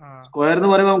 സ്ക്വയർ എന്ന്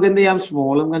പറയുമ്പോൾ നമുക്ക് എന്ത് ചെയ്യാം?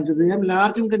 സ്മോളും കൺസിഡർ ചെയ്യാം,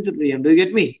 ലാർജും കൺസിഡർ ചെയ്യാം. Do you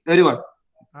get me? Very one.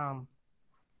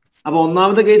 അപ്പൊ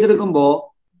ഒന്നാമത്തെ കേസ് എടുക്കുമ്പോ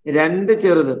 2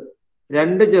 ചെറുത്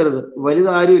വലുത്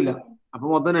ആരുമില്ല. അപ്പൊ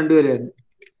മൊത്തം 2 പേരായിരുന്നു.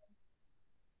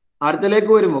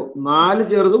 അടുത്തലേക്ക് വരുമ്പോ 4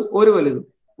 ചെറുതും ഒരു വലുതും,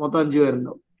 മൊത്തം 5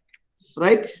 പേരുണ്ടാവും.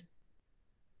 റൈറ്റ്.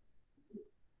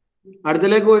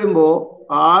 അടുത്തലേക്ക് വരുമ്പോ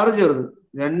 6 ചെറുത്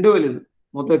 2 വലുത്,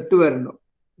 മൊത്തം 8 പേരുണ്ടാവും.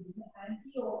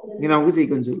 ഇങ്ങനെ നമുക്ക്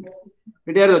സീക്വൻസ്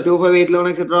കിട്ടിയായിരുന്നോ? 2, 5, 8, 11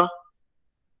 എക്സെട്ര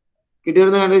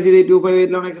കിട്ടിയിരുന്ന കണ്ടു. 2, 5, 8,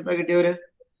 11 എക്സെട്ര കിട്ടിയവര്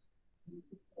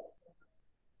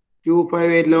 2,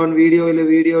 5, 8, 11 വീഡിയോയില്.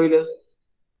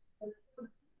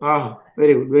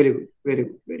 Very good.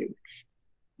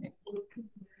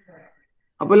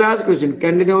 അപ്പൊ last question,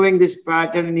 continuing this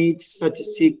pattern in each such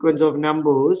sequence of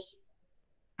numbers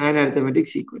and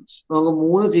arithmetic sequence. നമുക്ക്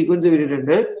 3 സീക്വൻസ്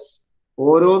കിട്ടിയിട്ടുണ്ട്.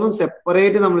 ഓരോന്നും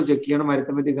സെപ്പറേറ്റ് നമ്മൾ ചെക്ക് ചെയ്യണം,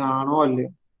 അരിത്തമെറ്റിക് ആണോ അല്ലേ.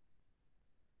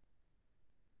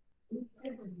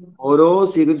 ഓരോ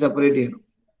സീക്വൻസ് സെപ്പറേറ്റ് ചെയ്യണം.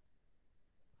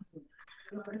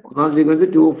 ഒന്നാം സീക്വൻസ്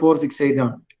 2, 4, 6, 8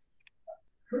 ആണ്.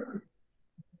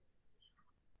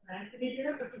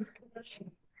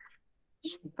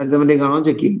 അരിത്തമെറ്റിക് ആണോ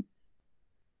ചെക്ക് ചെയ്യും.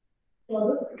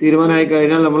 തീരുമാനമായി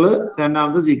കഴിഞ്ഞാൽ നമ്മൾ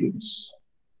രണ്ടാമത്തെ സീക്വൻസ്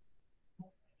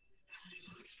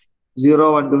 0,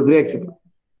 1, 2, 3 എക്സെട്ര.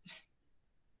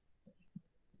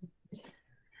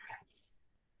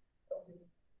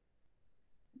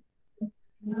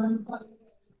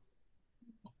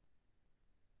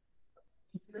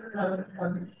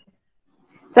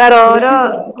 സാർ ഓരോ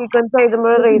സീക്വൻസ്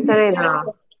എഴുതുമ്പോൾ റീസൺ എഴുതണോ?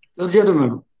 തീർച്ചയായിട്ടും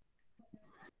വേണം.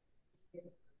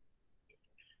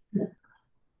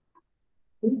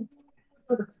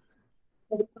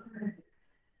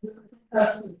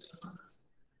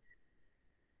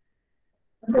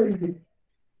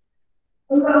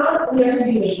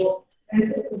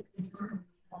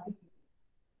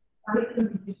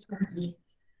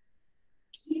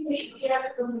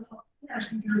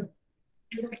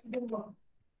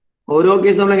 ഓരോ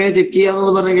കേസും നമ്മൾ എങ്ങനെ ചെക്ക്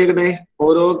ചെയ്യാന്ന് പറഞ്ഞ കേൾക്കട്ടെ.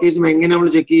 ഓരോ കേസും എങ്ങനെ നമ്മൾ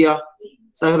ചെക്ക് ചെയ്യാ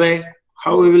സഹദേ?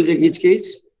 How we will check each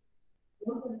case?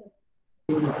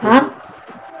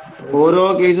 ഓരോ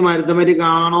കേസും അരിത്തമെറ്റിക്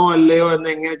ആണോ അല്ലയോ എന്ന്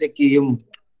എങ്ങനെ ചെക്ക് ചെയ്യും?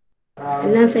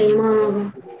 എല്ലാം സെയിം ആണോ?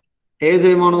 ഏത്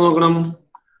സെയിം ആണോ നോക്കണം.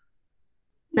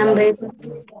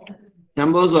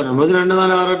 നമ്പേഴ്സ് 2,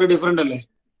 4, 6 8 ഡിഫറെന്റ് അല്ലേ?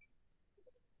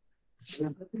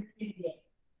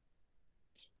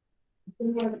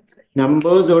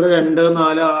 നമ്പേഴ്സ് ഇവിടെ 2,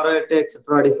 4, 6, 8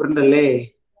 എക്സെട്ര ഡിഫറെന്റ് അല്ലേ?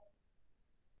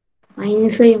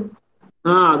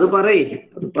 അത്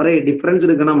പറയ് ഡിഫറൻസ്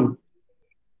എടുക്കണം.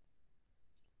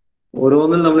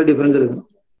 ഓരോന്നും നമ്മൾ ഡിഫറൻസ് എടുക്കണം.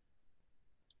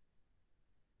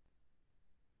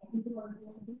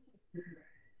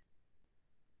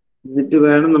 എന്നിട്ട്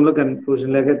വേണം നമ്മൾ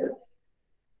കൺക്ലൂഷനിലേക്ക് എത്താൻ.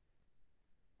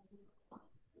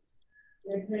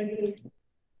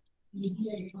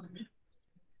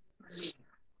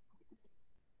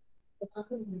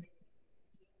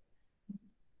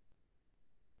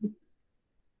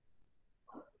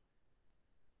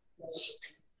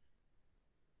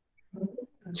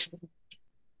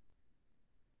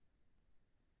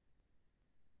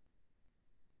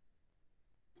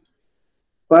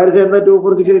 പരിചയം എന്താ 2,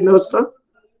 4, 6, 8 അവസ്ഥ?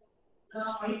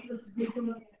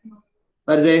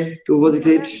 പരിചയം 2, 4,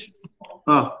 6, 8.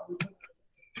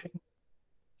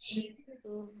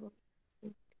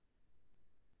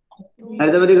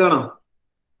 അരിത്തമെറ്റിക് ആണോ?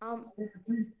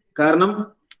 കാരണം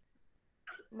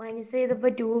മൈനസ് ചെയ്തപ്പോ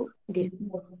 2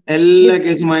 എല്ലാ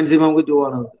കേസും മൈനസ് ചെയ്യുമ്പോൾ നമുക്ക് 2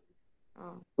 ആണ്.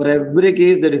 For every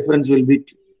case the difference will be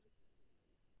 2.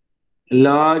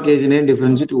 എല്ലാ കേസിനെയും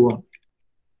ഡിഫറൻസ് 2 ആണ്.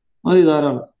 അത്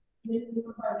ധാരാളം.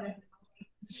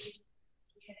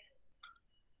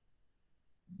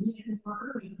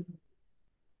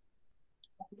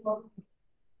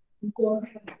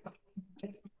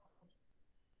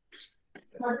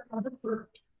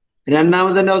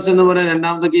 രണ്ടാമത്തെ അവസ്ഥ എന്ന് പറയാൻ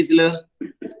രണ്ടാമത്തെ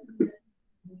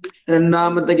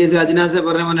കേസിൽ അജിനാസെ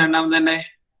പറഞ്ഞ പോലെ രണ്ടാമത്തെ തന്നെ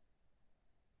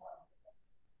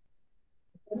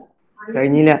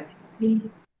കഴിഞ്ഞില്ല.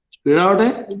 സ്പീഡാവട്ടെ.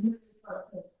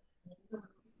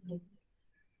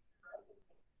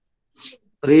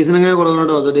 Reasoning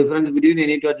the difference between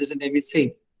any two adjacent term is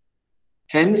same.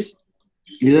 Hence,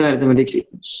 this is an arithmetic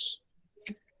sequence.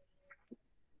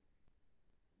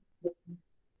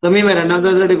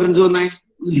 Another difference on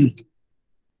 2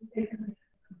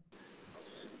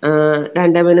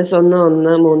 minus 1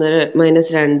 1 3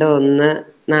 minus 2 1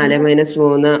 4 minus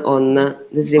 3 1.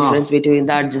 This difference between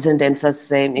the adjacent terms are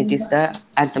same. It is the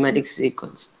arithmetic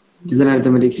sequence. It is an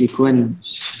arithmetic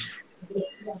sequence.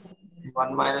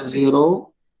 1 minus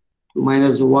 0, 2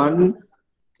 minus 1,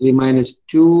 3 minus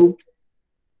 2.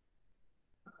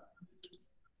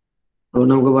 So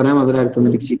now we have another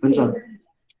arithmetic sequence.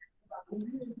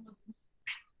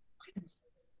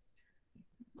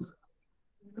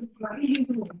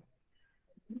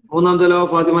 Onamte law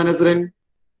Fatima Nasrin.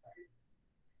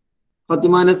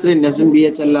 Fatima Nasrin doesn't be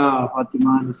a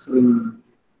Fatima Nasrin.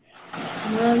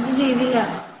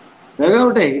 Very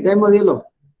good. Time was yellow.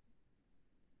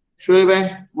 Show you back.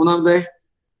 Onamte.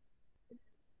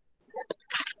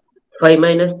 5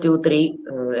 minus 2 3.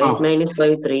 8 minus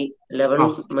 5 3.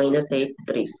 11 minus 8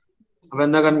 3.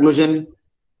 When the conclusion?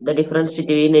 The difference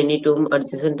between any two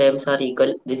adjacent terms are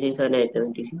equal. This is an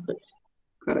arithmetic sequence.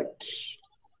 Correct.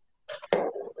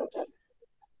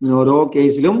 ഓരോ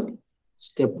കേസിലും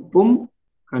സ്റ്റെപ്പും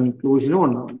കൺക്ലൂഷനും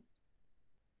ഉണ്ടാവും.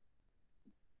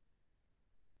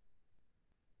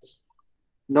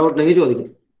 Doubt ഉണ്ടെങ്കിൽ ചോദിക്കാം.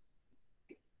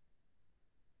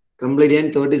 Complete ചെയ്യാൻ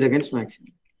 30 seconds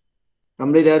maximum.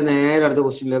 Complete ആയാൽ നേരെ അടുത്ത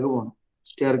ക്വസ്റ്റ്യനിലേക്ക് പോകണം.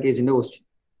 സ്റ്റെയർ കേസിന്റെ ക്വസ്റ്റ്യൻ.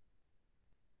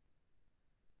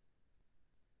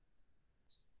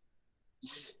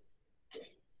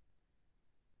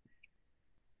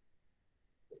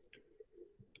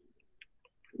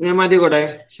 ഞാൻ മാറ്റിക്കോട്ടെ.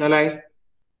 ശാലായി.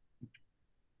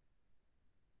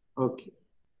 Okay.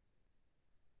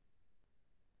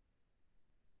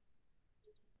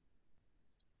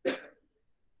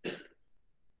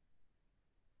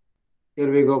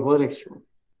 Here we go for the next one.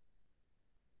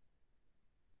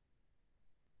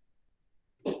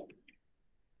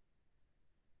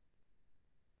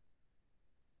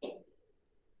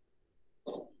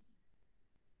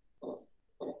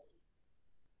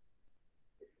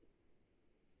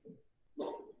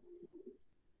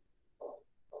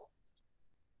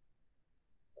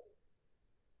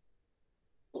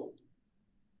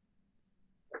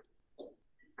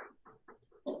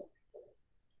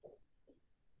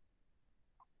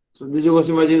 ശ്രദ്ധിച്ച്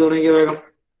ക്വസ്റ്റ്യൻ വായിച്ച് തുടങ്ങിയ വേഗം.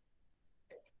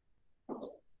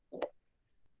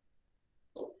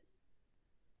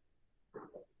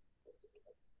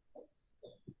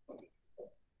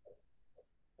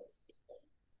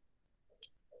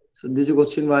 ശ്രദ്ധിച്ച്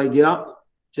ക്വസ്റ്റ്യൻ വായിക്കുക,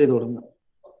 ചെയ്തു തുടങ്ങുക.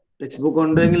 ടെക്സ്റ്റ് ബുക്ക്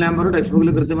ഉണ്ടെങ്കിൽ ഞാൻ പറഞ്ഞു, ടെക്സ്റ്റ്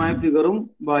ബുക്കിൽ കൃത്യമായ ഫിഗറും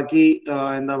ബാക്കി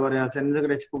എന്താ പറയാ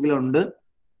സെന്റൻസ് ടെക്സ്റ്റ് ബുക്കിലുണ്ട്.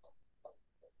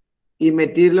 ഈ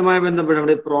മെറ്റീരിയലുമായി ബന്ധപ്പെട്ട്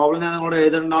നമ്മുടെ പ്രോബ്ലം ഞാൻ നിങ്ങളോട്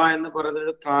എഴുതണ്ട എന്ന്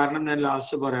പറയുന്നൊരു കാരണം ഞാൻ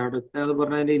ലാസ്റ്റ് പറയാം. അവിടെ അത്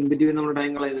പറഞ്ഞതിന്റെ ഇൻബിറ്റ്വീൻ നമ്മൾ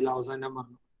ടൈം കളയുന്നില്ല, അവസാനം ഞാൻ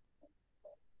പറഞ്ഞു.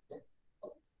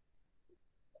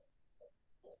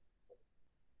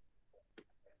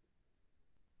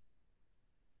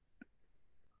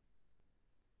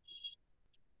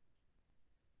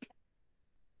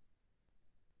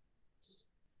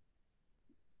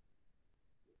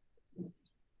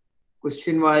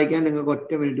 ക്വസ്റ്റ്യൻ വായിക്കാൻ നിങ്ങൾക്ക്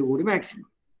 1 മിനിറ്റ് കൂടി മാക്സിമം.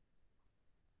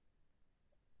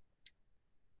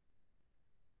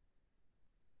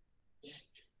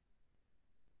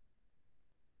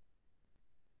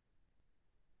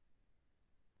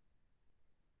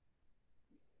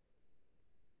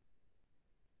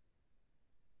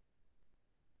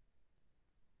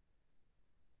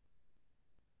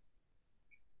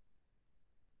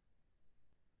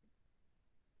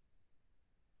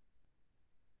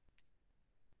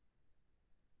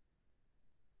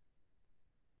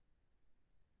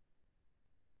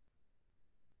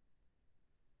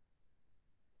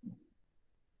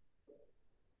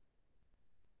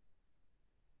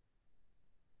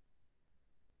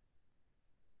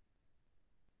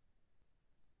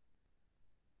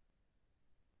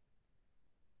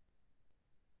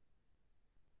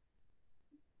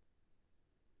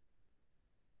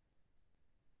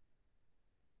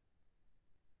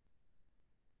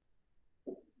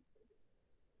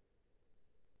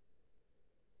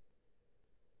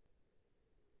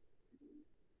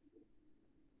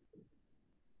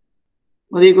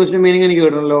 മതി. ഈ ക്വസ്റ്റ്യൻ മീനിങ് എനിക്ക്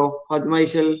കിട്ടണല്ലോ. ഫാത്തിമ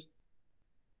ഇശൽ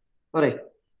പറയ്.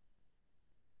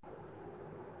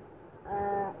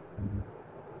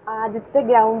 ആദ്യത്തെ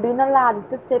ഗ്രൗണ്ടിൽ നിന്നുള്ള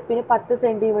ആദ്യത്തെ സ്റ്റെപ്പിന് 10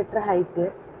 സെന്റിമീറ്റർ ഹൈറ്റ്.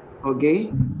 ഓക്കെ.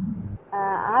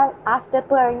 ആ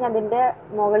സ്റ്റെപ്പ് കഴിഞ്ഞ് അതിന്റെ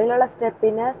മുകളിലുള്ള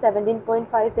സ്റ്റെപ്പിന്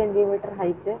 17.5 സെന്റിമീറ്റർ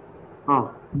ഹൈറ്റ്.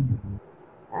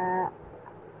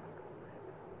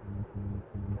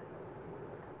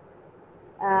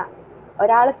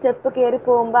 ഒരാൾ സ്റ്റെപ്പ് കയറി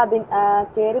പോകുമ്പോ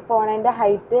കേറി പോണതിന്റെ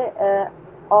ഹൈറ്റ്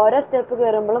ഓരോ സ്റ്റെപ്പ്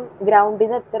കയറുമ്പോഴും ഗ്രൗണ്ടിൽ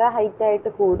നിന്ന് എത്ര ഹൈറ്റ് ആയിട്ട്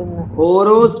കൂടുന്നു?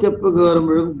 ഓരോ സ്റ്റെപ്പ്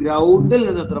കയറുമ്പോഴും ഗ്രൗണ്ടിൽ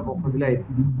നിന്ന് എത്ര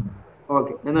പൊക്കത്തിലായിരിക്കും.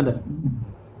 ഓക്കെ, എന്നിട്ട്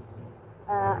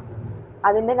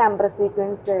അതിന്റെ നമ്പർ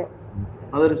സീക്വൻസ്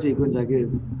അതൊരു സീക്വൻസ് ആക്കി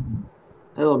എഴുതും.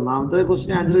 അത് ഒന്നാമത്തെ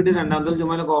ക്വസ്റ്റ്യൻ ആൻസർ കിട്ടി, രണ്ടാമത്തെ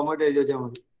ചുമ്മാ കോമൺ എഴുതി വെച്ചാൽ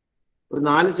മതി. ഒരു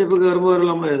 4 സ്റ്റെപ്പ് കയറുമ്പോൾ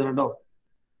നമ്മൾ എഴുതണം കേട്ടോ.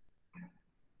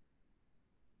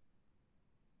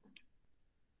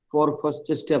 ഫോർ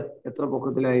ഫസ്റ്റ് സ്റ്റെപ്പ് എത്ര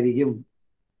പൊക്കത്തിലായിരിക്കും?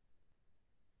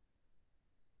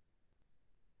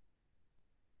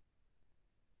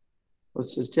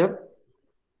 First step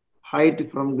height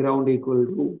from ground equal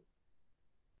to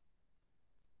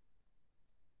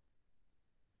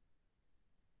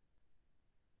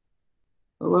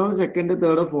അതുപോലെ സെക്കൻഡ്,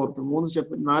 തേർഡ്, ഫോർത്ത് 3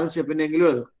 സ്റ്റെപ്പ് 4 സ്റ്റെപ്പിനെങ്കിലും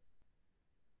എഴുതാം.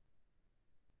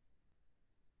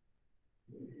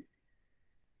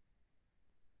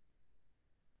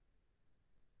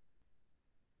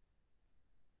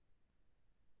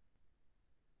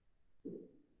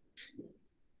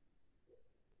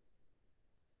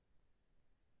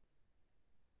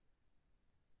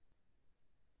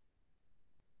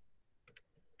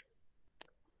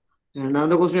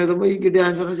 രണ്ടാമത്തെ ക്വസ്റ്റ്യൻ എഴുതുമ്പോൾ ഈ കിട്ടിയ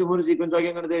ആൻസറിന് ചുമ്മാ ഒരു സീക്വൻസ് ആക്കി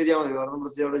അങ്ങോട്ട് എഴുതിയാൽ മതി, വേറെ ഒന്നും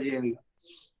പ്രത്യേകം അവിടെ ചെയ്യാനില്ല.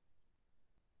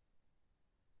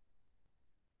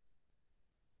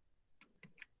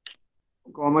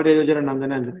 കോമഡി എഴുതി വെച്ചാൽ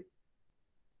രണ്ടാമത്തെ answer.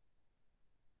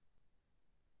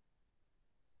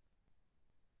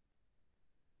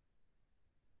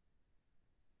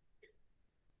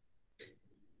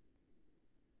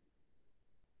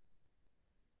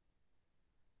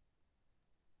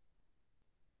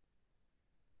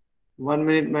 One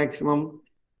minute maximum.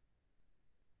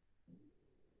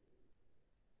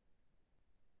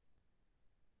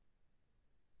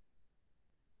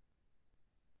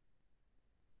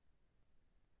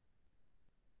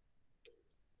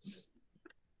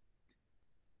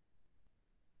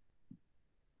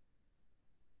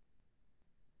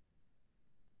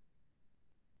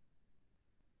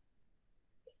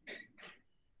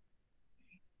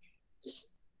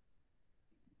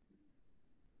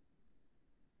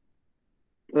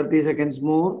 Thirty seconds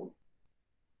more.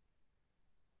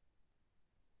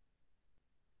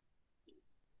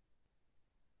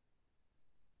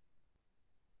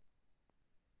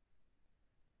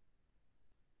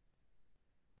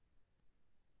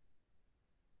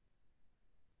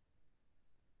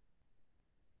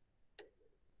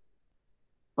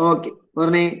 Okay,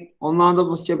 പറഞ്ഞേ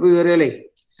ഒന്നാമത്തെ സ്റ്റെപ്പ് കയറിയാലേ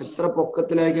എത്ര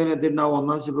പൊക്കത്തിലായിരിക്കും എത്തിണ്ടാവും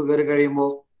ഒന്നാം സ്റ്റെപ്പ് കയറി കഴിയുമ്പോ?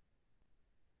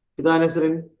 ഇതാണ്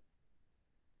നസ്രിൻ.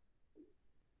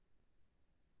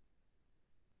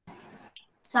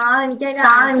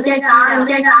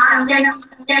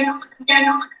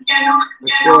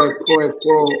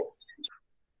 എക്കോ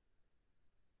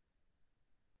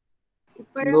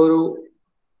എന്തോ ഒരു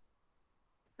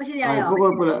ഇപ്പൊ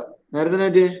കുഴപ്പമില്ല. നേരത്തെ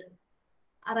പറ്റിയേ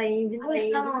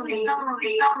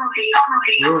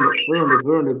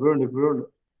ഇപ്പോഴുണ്ട്.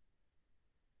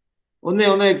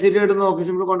 ഒന്ന് എക്സിറ്റ് ആയിട്ട്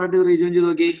ഓഫീസിൽ കോൺടാക്ട് ചെയ്ത് റീജോയിൻ ചെയ്ത്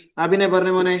നോക്കി. അബിനെ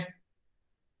പറഞ്ഞ മോനെ,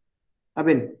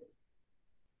 അബിൻ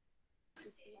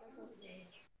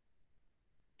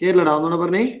കേരളടാ, ഒന്നുകൂടെ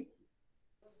പറഞ്ഞേ.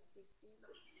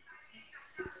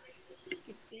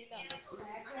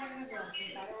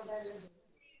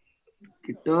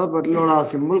 കിട്ടാതെ പറ്റില്ലോടാ,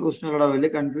 സിമ്പിൾ ക്വസ്റ്റ്യൻ അല്ലടാ, വലിയ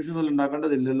കൺഫ്യൂഷൻ ഒന്നും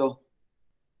ഉണ്ടാക്കേണ്ടതില്ലല്ലോ.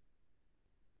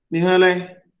 നിഹാലേ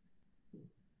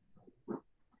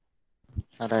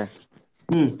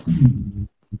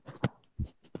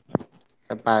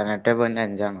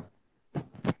 18.5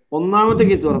 ഒന്നാമത്തെ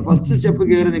കേസ് പറ. ഫസ്റ്റ് സ്റ്റെപ്പ്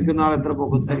കയറി നിൽക്കുന്ന ആൾ എത്ര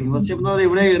പൊക്കത്തായിരിക്കും? ഫസ്റ്റ് സ്റ്റെപ്പ് എന്ന് പറഞ്ഞാൽ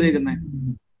ഇവിടെ കയറി നിൽക്കുന്നത്,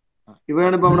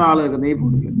 ഇവിടെയാണ് ഇപ്പൊ അവിടെ ആള് നിൽക്കുന്നത്, ഈ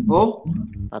പോയിന്റിൽ. ഓ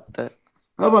 10.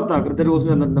 അത് 10 കൃത്യമായിട്ട്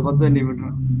ക്വസ്റ്റ്യൻ തന്നിട്ടുണ്ട്, 10 സെന്റിമീറ്റർ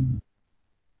ആണ്.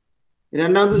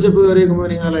 രണ്ടാമത്തെ സ്റ്റെപ്പ് കയറി നിൽക്കുമ്പോ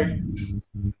നിങ്ങളെ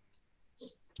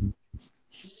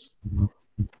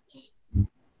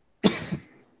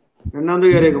രണ്ടാമത്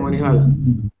കയറി നിൽക്കുമ്പോ നിഹാൽ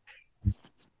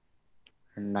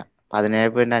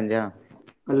 17.5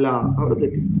 അല്ല, അവിടെ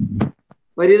തെറ്റി.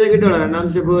 പരീത കിട്ടുകയാണ്.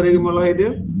 രണ്ടാമത്തെ സ്റ്റെപ്പ് കയറി നിൽക്കുമ്പോൾ ഹൈറ്റ്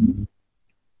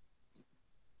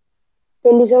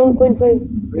 27.5.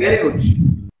 Very good,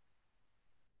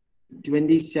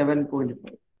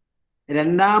 27.5.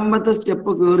 രണ്ടാമത്തെ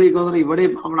സ്റ്റെപ്പ് കയറി ഇവിടെ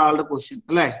നമ്മുടെ ആളുടെ പൊസിഷൻ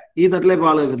അല്ലെ, ഈ തട്ടിലെ ഇപ്പൊ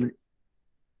ആള് നിൽക്കുന്നത്.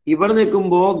 ഇവിടെ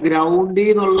നിൽക്കുമ്പോ ഗ്രൗണ്ടിൽ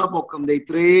നിന്നുള്ള പൊക്കം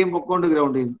ഇത്രയും പൊക്കം ഉണ്ട്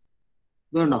ഗ്രൗണ്ടിൽ നിന്ന്.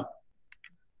 ഇതുണ്ടോ?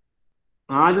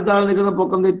 ആദ്യത്തെ ആൾ നിൽക്കുന്ന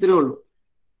പൊക്കം ഇത്രേ ഉള്ളൂ,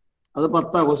 അത്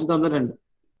 10 ക്വസ്റ്റ്യൻ തന്നിട്ടുണ്ട്.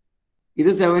 ഇത്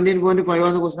 17.5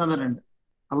 ആണ് ക്വസ്റ്റ്യൻ തന്നിട്ടുണ്ട്.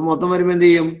 അപ്പൊ മൊത്തം വരുമ്പോ എന്ത്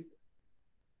ചെയ്യും?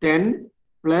 10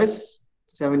 +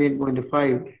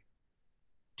 17.5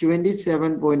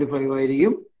 27.5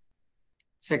 ആയിരിക്കും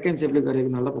സെക്കൻഡ് സ്റ്റെപ്പിൽ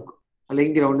കയറിയിരിക്കുന്ന നല്ല പൊക്കം,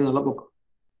 അല്ലെങ്കിൽ ഗ്രൗണ്ടിൽ നിന്നുള്ള പൊക്കം.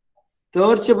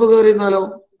 Third step കയറിയിരുന്നാലോ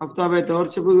അഫ്താബെ? Third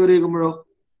step കയറിയിരിക്കുമ്പോഴോ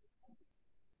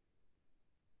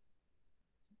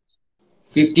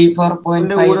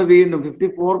 54.5. കൂടെ വീണ്ടും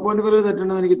 54.5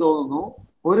 തെറ്റുണ്ടെന്ന് എനിക്ക് തോന്നുന്നു.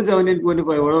 ഒരു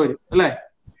 17.5 കൂടെ വരും അല്ലേ?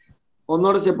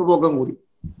 ഒന്നോടെ സ്റ്റെപ്പ് പൊക്കം കൂടി.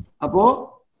 അപ്പോ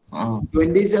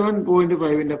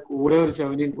 27.5ന്റെ കൂടെ ഒരു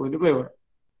 17.5 വരും.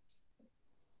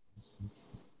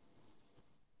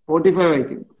 45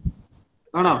 ആയിരിക്കും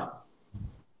ആണോ?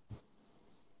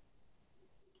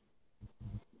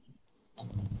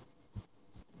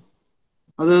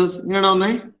 അത് ഇങ്ങനെ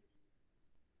വന്നേ.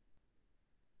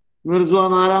 മിർസുവ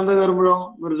നാലാമത്തെ കയറുമ്പോഴോ?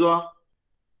 മിർസുവ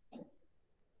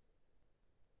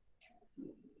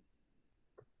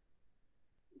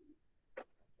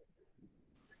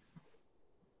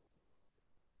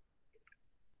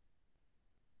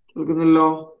കേൾക്കുന്നില്ലോ?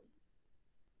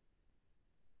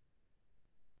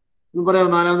 ഒന്ന് പറയാമോ?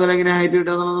 നാലാമത്തെ എങ്ങനെ ഹൈറ്റ്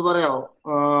കിട്ടുക പറയാമോ?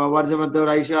 വാട്സ്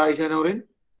മെത്തേഡ് ഐഷ നൂറിൻ?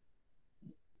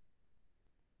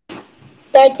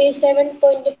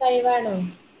 37.5 ആണോ?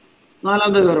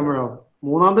 നാലാമത്തെ കയറുമ്പോഴോ?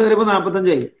 മൂന്നാമത്തെ കയറിയപ്പോ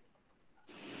 45ആയി.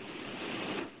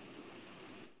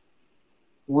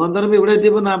 മൂന്നാമത്തെ കയറിയപ്പോ ഇവിടെ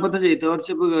എത്തിയപ്പോ 45ആയി. തേർഡ്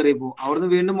സ്റ്റെപ്പ് കയറിയപ്പോ അവിടുന്ന്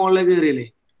വീണ്ടും മുകളിലേക്ക് കയറിയില്ലേ?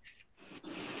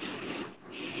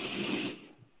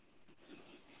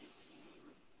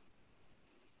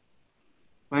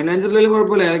 ഫൈനാൻഷ്യലിലും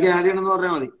കുഴപ്പമില്ല. ഏതൊക്കെ ആഡ് ചെയ്യണമെന്ന്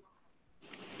പറഞ്ഞാൽ മതി.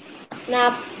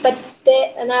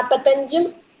 45ഉം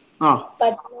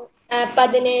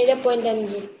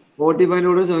 17.5.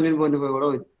 45 17.5 കൂടെ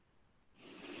വരും.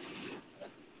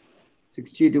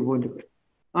 62.5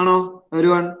 ആണോ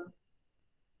എവരിവൺ?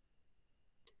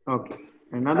 ഓക്കെ.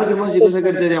 രണ്ടാമത്തെ ചുമ്മാ ശീലത്തൊക്കെ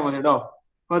എടുത്ത് തരാൻ മതി കേട്ടോ.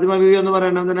 ഫാത്തിമ ബീവി ഒന്ന്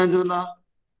പറയാം. രണ്ടാമത്തെ ആൻസർ എന്താ?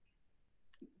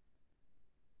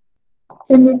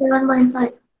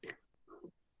 27.5.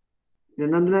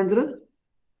 രണ്ടാമത്തെ ആൻസർ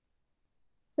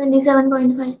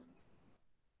 27.5.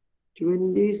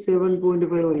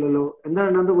 27.5 അല്ലല്ലോ. എന്താ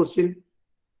രണ്ടാമത്തെ question?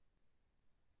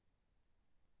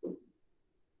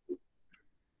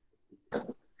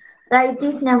 Write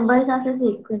these numbers as a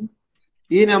sequence.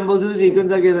 ഈ നമ്പേഴ്സിന്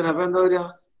സീക്വൻസ് ആക്കി തന്നെ. അപ്പൊ എന്താ വരിക?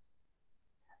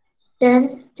 10,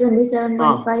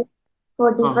 27.5,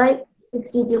 45,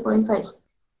 62.5.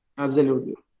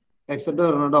 അബ്സല്യൂട്ട്ലി. എക്സെപ്റ്റ്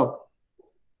വരണം കേട്ടോ.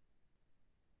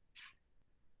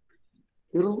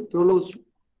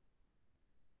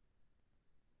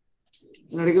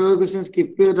 ഇടയ്ക്കുള്ള ക്വസ്റ്റ്യൻ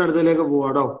സ്കിപ്പ് ചെയ്തിട്ട് അടുത്തതിലേക്ക്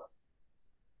പോവാട്ടോ.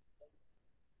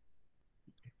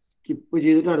 സ്കിപ്പ്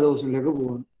ചെയ്തിട്ട് അടുത്ത ക്വസ്റ്റ്യനിലേക്ക്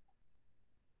പോവാണ്.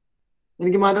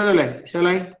 എനിക്ക് മാറ്റാനല്ലേ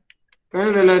ശാലായി?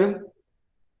 കഴിഞ്ഞല്ലോ എല്ലാവരും?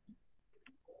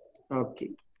 ഓക്കെ.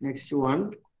 നെക്സ്റ്റ് വൺ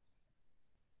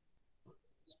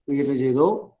സ്പീഡ് ചെയ്തോ.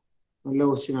 നല്ല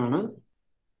ക്വസ്റ്റ്യൻ ആണ്.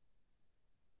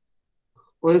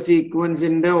 ഒരു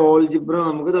സീക്വൻസിന്റെ ഓൾജിബ്ര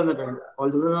നമുക്ക് തന്നിട്ടുണ്ട്.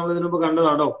 ഓൾജിബ്ര നമ്മൾ ഇതിനു മുമ്പ്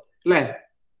കണ്ടതാണോ അല്ലേ?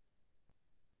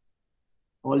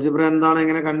 ഓൾജിബ്ര എന്താണ്,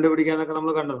 എങ്ങനെ കണ്ടുപിടിക്കാന്നൊക്കെ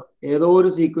നമ്മൾ കണ്ടത്. ഏതോ ഒരു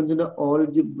സീക്വൻസിന്റെ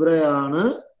ഓൾജിബ്രയാണ്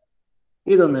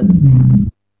ഈ തന്നേക്കുന്നത്.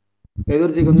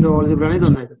 ഏതൊരു സീക്വൻസിന്റെ ഓൾജിബ്രയാണ് ഈ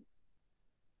തന്നേക്കുന്നത്.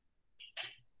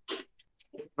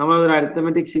 നമ്മളതൊരു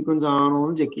അരിത്തമെറ്റിക് സീക്വൻസ് ആണോ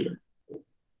എന്ന് ചെക്ക് ചെയ്യാം.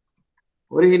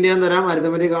 ഒരു ഹിന്റ് ഞാൻ തരാം.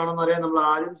 അരിത്തമെറ്റിക് ആണോന്ന് അറിയാൻ നമ്മൾ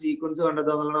ആദ്യം സീക്വൻസ്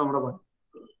കണ്ടെത്തുക എന്നുള്ളത് നമ്മുടെ പണി.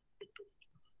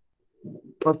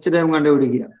 ഫസ്റ്റ് ടൈം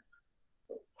കണ്ടുപിടിക്കുക.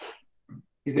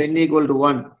 If n equal to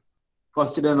 1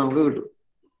 first time നമുക്ക് കിട്ടും.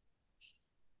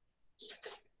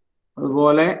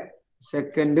 അതുപോലെ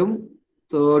സെക്കൻഡും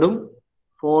തേർഡും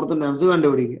ഫോർത്തും ടൈംസ്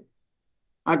കണ്ടുപിടിക്കുക.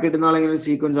 ആ കിട്ടുന്ന ആളെങ്ങനെ ഒരു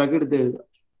സീക്വൻസ് ആക്കി എടുത്ത് എഴുതുക.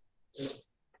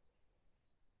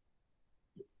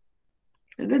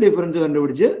 എന്നിട്ട് ഡിഫറൻസ്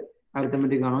കണ്ടുപിടിച്ച്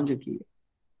അരിത്തമെറ്റിക് ആണോ ചെക്ക് ചെയ്യുക.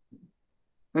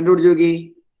 കണ്ടുപിടിച്ച് നോക്കി.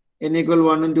 n ഈക്വൽ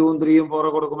 1ഉം 2ഉം 3ഉം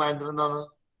 4 കൊടുക്കുമ്പോൾ ആൻസർ എന്താണ്?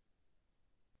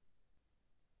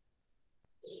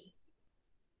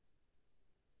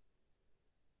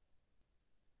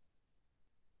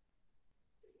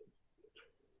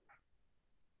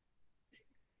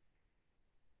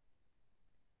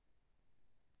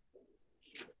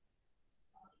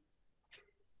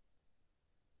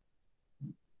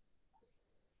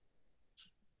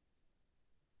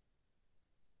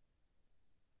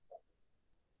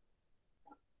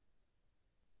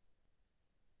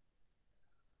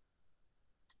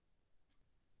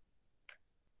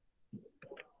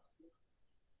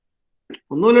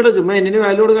 ഒന്നുമില്ലട്ടോ, ചുമ്മാ എന്നിന്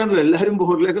വാല്യൂ കൊടുക്കാനല്ലോ. എല്ലാവരും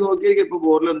ബോർഡിലേക്ക് നോക്കിയിരിക്കും. ഇപ്പൊ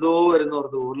ബോർഡിൽ എന്തോ വരുന്ന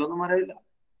ഓർത്ത്. ബോർഡിലൊന്നും വരയില്ല.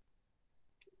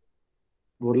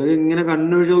 ബോർഡിലേക്ക് ഇങ്ങനെ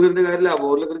കണ്ണൊഴിച്ച് നോക്കിയിട്ട് കാര്യമില്ല.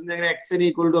 ബോർഡിൽ കൃത്യം എക്സ് എൻ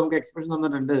ഈക്വൽ ടു നമുക്ക് എക്സ്പ്രഷൻ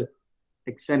തന്നിട്ടുണ്ട്.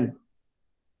 എക്സ് എൻ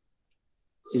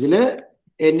ഇതില്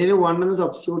എന്നിന് 1 എന്ന്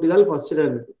സബ്സ്റ്റിറ്റ്യൂട്ട് ചെയ്താൽ ഫസ്റ്റ്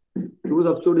ടൈം കിട്ടും. 2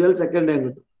 സബ്സ്റ്റിറ്റ്യൂട്ട് ചെയ്താൽ സെക്കൻഡ് ടൈം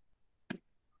കിട്ടും.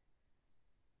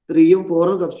 3ഉം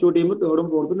 4ഉം സബ്സ്റ്റിറ്റ്യൂട്ട് ചെയ്യുമ്പോൾ തേർഡും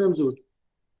ഫോർത്തും ടൈംസ് കിട്ടും.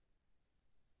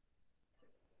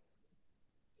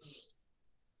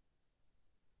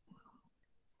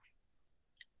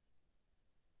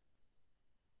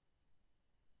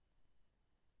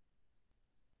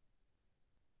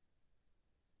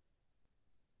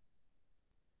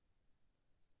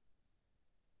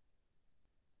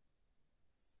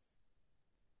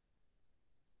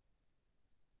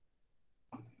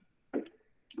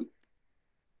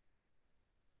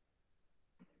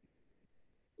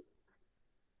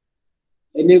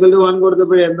 n equal to 1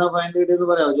 കൊടുത്തപ്പോൾ എന്താ ഫൈൻഡ് കിട്ടിയെന്ന്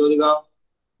പറയാമോ ജ്യോതിക?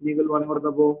 n equal to 1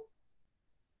 കൊടുത്തപ്പോ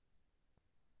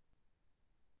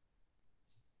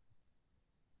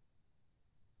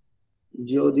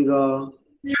ജ്യോതിക.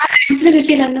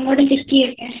 കിട്ടിയില്ല, ഒന്നും കൂടെ ചെക്ക്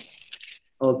ചെയ്യട്ടെ.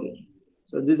 ഓക്കെ,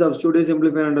 സോ ഇത് സബ്സ്റ്റിറ്റ്യൂട്ട്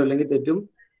സിംപ്ലിഫൈ ഉണ്ടോ അല്ലെങ്കിൽ തെറ്റും.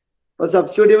 അപ്പൊ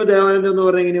സബ്സ്റ്റിറ്റ്യൂട്ട് ചെയ്യുമ്പോൾ ദേവാനന്ദ എന്ന്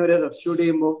പറഞ്ഞാൽ ഇങ്ങനെ വരെ സബ്സ്റ്റിറ്റ്യൂട്ട്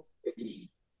ചെയ്യുമ്പോ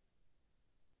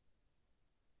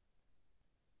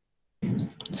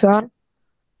സാർ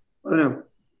പറഞ്ഞോ.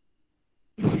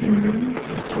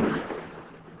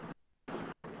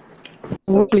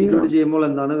 സബ്സ്റ്റിറ്റ്യൂട്ട് ചെയ്യുമ്പോൾ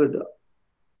എന്താണ് കിട്ടുക?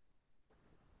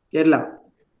 കേരള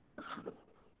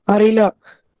അറിയില്ല.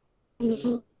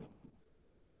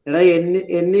 എടാ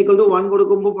n equal to 1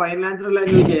 കൊടുക്കുമ്പോ ഫൈനൽ ആൻസർ അല്ല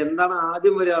ചോദിച്ചേ, എന്താണ്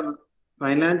ആദ്യം വരികയെന്ന്.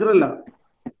 ഫൈനൽ ആൻസർ അല്ല,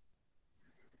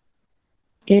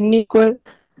 n equal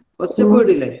ഫസ്റ്റ് സ്റ്റെപ്പ്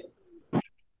കിട്ടില്ലേ?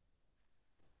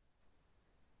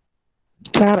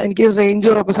 സാർ എനിക്ക് റേഞ്ച്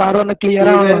ഉറപ്പ് സാർ പറഞ്ഞ ക്ലിയർ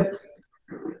ആണല്ലോ.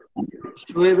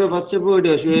 ഷുഹൈബ് ഫസ്റ്റ് സ്റ്റെപ്പ്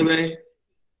കിട്ടിയോ? ഷുഹൈബ്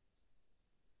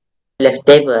ലെഫ്റ്റ്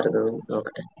ടൈപ്പ് ആയിരുന്നു,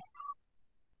 നോക്കട്ടെ.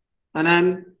 അനാൻ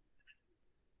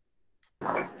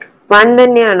 1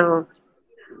 തന്നെയാണോ?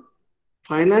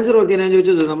 Final answer okay. ഞാൻ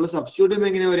ചോദിച്ചത് നമ്മൾ സബ്സ്റ്റിറ്റ്യൂട്ട് ചെയ്യുമ്പോൾ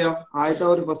എങ്ങനെയാ വരിക? ആദ്യത്തെ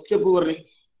ഒരു ഫസ്റ്റ് സ്റ്റെപ്പ് പറഞ്ഞു.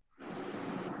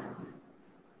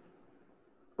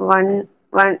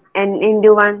 1 n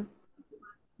into 1.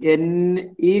 n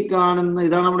ഈ കാണുന്ന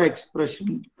ഇതാണ് നമ്മുടെ expression.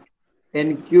 n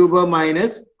cube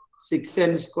minus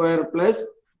 6n square plus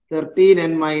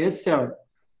 13n minus 7.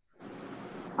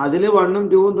 അതിൽ 1ഉം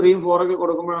 2ഉം 3ഉം 4 ഒക്കെ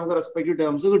കൊടുക്കുമ്പോൾ നമുക്ക് റെസ്പെക്റ്റീവ്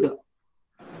ടേംസ് കിട്ടുക.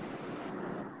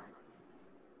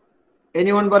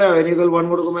 എനിവൺ പറയാമോ n equal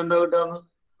 1 കൊടുക്കുമ്പോൾ എന്താ കിട്ടുക?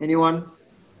 എനിവൺ?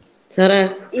 സാറേ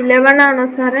 11 ആണോ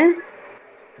സാറേ?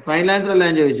 ഫൈനൽ ആൻസർ അല്ല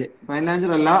ഞാൻ ചോദിച്ചത്, ഫൈനൽ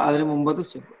ആൻസർ അല്ല, അതിന് മുമ്പത്തെ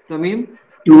സ്റ്റെപ്പ്. തമീം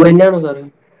 2n ആണോ സാറേ?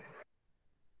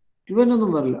 2n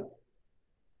ഒന്നും പറയില്ല.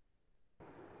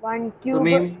 1 cube.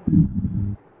 തമീം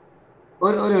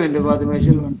ഒരു മിനിറ്റ്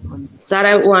ഫാത്തിമേഷ്.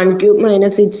 സാറേ 1 cube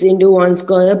minus 6 into 1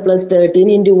 square plus 13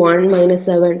 into 1 minus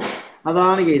 7.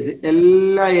 അതാണ് കേസ്.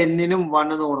 എല്ലാ എന്നിനും 1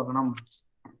 എന്ന് കൊടുക്കണം.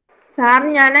 സാർ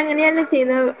ഞാൻ അങ്ങനെയാണ്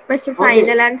ചെയ്തത്, പക്ഷെ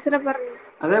ഫൈനൽ ആൻസർ പറഞ്ഞു.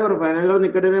 അതേ പറഞ്ഞു, ഫൈനൽ ആൻസർ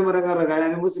നിൽക്കട്ടെ പറയാൻ കാരണം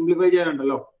നമുക്ക് സിംപ്ലിഫൈ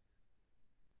ചെയ്യാനുണ്ടല്ലോ.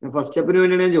 ഫസ്റ്റ് സ്റ്റെപ്പിന്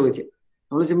വേണ്ടിയാണ് ഞാൻ ചോദിച്ചത്.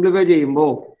 നമ്മൾ സിംപ്ലിഫൈ ചെയ്യുമ്പോ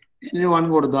n 1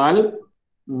 കൊടുത്താൽ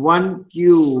 1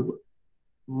 cube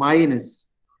minus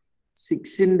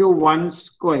 6 into 1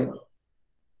 square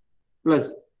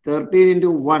plus 13 into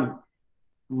 1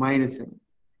 minus 7.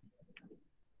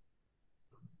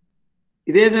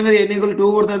 ഇതേ സംഗതി n equal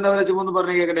 2 കൊടുത്താൽ എന്താ പറയുക? ചുമന്ന്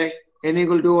പറഞ്ഞു കേൾക്കട്ടെ. n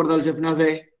equal 2 കൊടുത്താൽ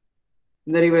ഷെഫ്നാസെ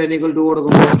എന്തായിരിക്കും n equal 2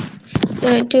 കൊടുക്കുമ്പോ?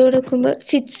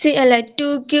 2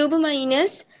 cube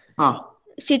minus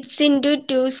 6 into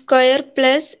 2 square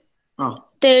plus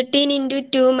 13 into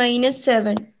 2 minus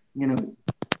 7. ഇങ്ങനെ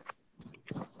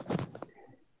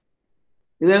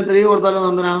ഇതിന് 3 കൊടുത്താലോ?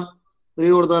 നന്ദന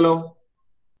 3 കൊടുത്താലോ?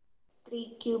 3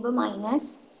 cube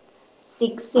minus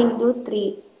 6 into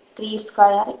 3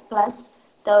 square plus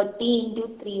 30 into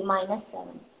 3 minus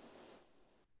 7.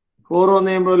 4 വന്നു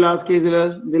കഴിയുമ്പോ ലാസ്റ്റ് കേസില്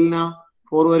ഇതിൽ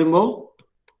 4 വരുമ്പോ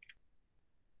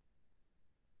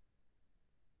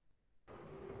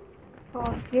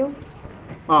 4 cube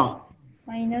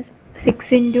minus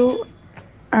 6 into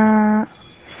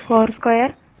 4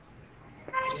 square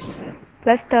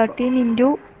plus 13 into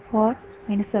 4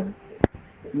 minus 7.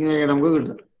 ഇങ്ങനെ നമുക്ക്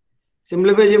കിട്ടും.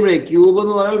 സിംപ്ലിഫൈ ചെയ്യുമ്പോഴേ ക്യൂബ്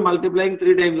എന്ന് പറഞ്ഞാൽ മൾട്ടിപ്ലൈങ്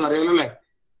 3 ടൈംസ് അറിയാലോ അല്ലേ?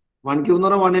 1 ക്യൂബ് എന്ന്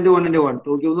പറഞ്ഞാൽ 1 into 1 into 1,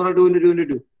 2 ക്യൂബ് എന്ന് പറഞ്ഞാൽ 2 into 2 into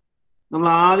 2. നമ്മൾ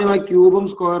ആദ്യം ആ ക്യൂബും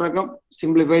സ്ക്വയറൊക്കെ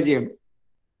സിംപ്ലിഫൈ ചെയ്യണം,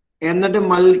 എന്നിട്ട്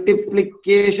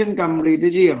മൾട്ടിപ്ലിക്കേഷൻ കംപ്ലീറ്റ്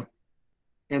ചെയ്യണം,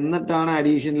 എന്നിട്ടാണ്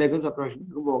അഡീഷനിലേക്കും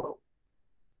സബ്ട്രാക്ഷനിലേക്കും പോകാം.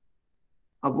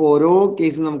 അപ്പോൾ ഓരോ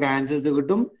കേസും നമുക്ക് ആൻസേഴ്സ്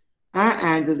കിട്ടും. ആ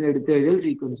ആൻസേഴ്സിന് എടുത്തു കഴിഞ്ഞാൽ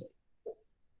സീക്വൻസ്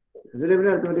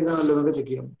അർത്ഥമാറ്റിക് ആണല്ലോ, നമുക്ക് ചെക്ക്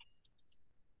ചെയ്യാം.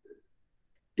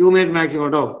 2 minutes മാക്സിമം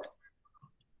കേട്ടോ.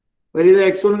 ഒരു ഇത്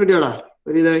x1 കിട്ടിയോടാ?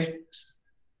 ഒരു ഇതായി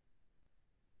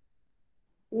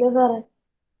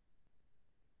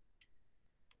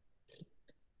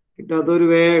കിട്ടാത്തൊരു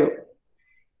വേഗം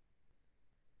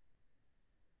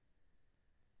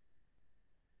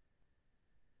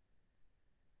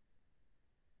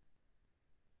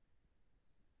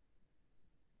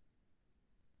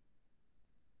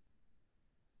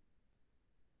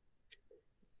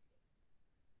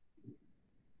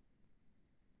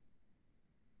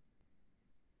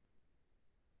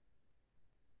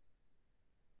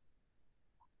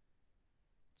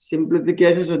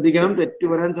സിംപ്ലിഫിക്കേഷൻ ശ്രദ്ധിക്കണം, തെറ്റ്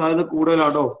വരാൻ സാധ്യത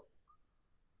കൂടുതലാട്ടോ.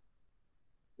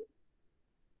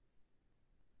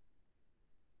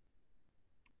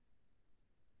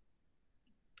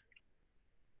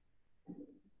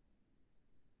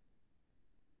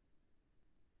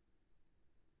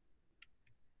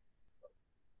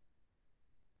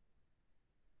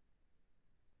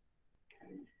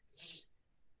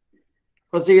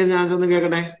 ഫസ്റ്റ് കേസിന്റെ ആൻസർ ഒന്ന്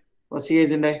കേൾക്കട്ടെ. ഫസ്റ്റ്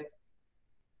കേസിന്റെ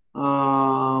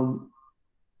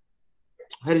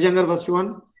Harishankar, first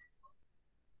one.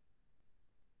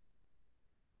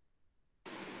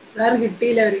 Sir,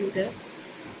 കിട്ടിയില്ല ഒരു മിനിറ്റ്.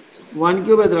 1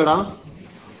 cube എത്രടാ?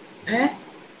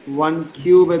 1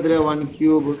 cube എത്ര? 1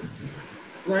 cube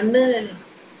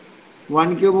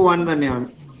 1 cube 1 തന്നെയാണ്.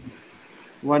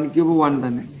 1 cube 1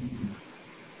 തന്നെ.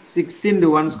 6 into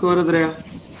 1 square എത്രയാ?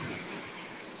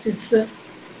 6.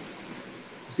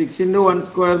 6 into 1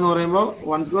 square എന്ന് പറയുമ്പോൾ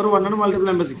 1 square 1 ആണ്,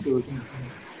 മൾട്ടിപ്ലൈ ചെയ്യുമ്പോൾ 6 കിട്ടും.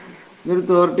 ഇതൊരു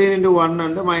 13 into 1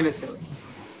 ഉണ്ട്, -7.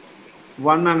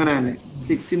 1 അങ്ങനെ തന്നെ.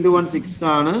 6 into 1 6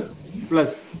 ആണ്,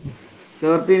 പ്ലസ്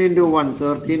 13 into 1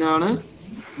 13 ആണ്,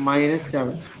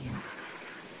 -7.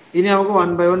 ഇനി നമുക്ക്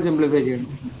 1 by 1 സിംപ്ലിഫൈ ചെയ്യണം.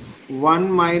 1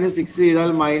 minus 6 ചെയ്താൽ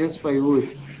 -5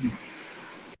 വരും.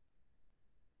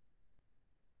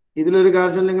 ഇതിലൊരു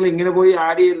കാര്യം നിങ്ങൾ ഇങ്ങനെ പോയി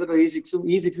ആഡ് ചെയ്തിട്ടോ ഈ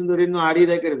 6ഉം 13 ആഡ്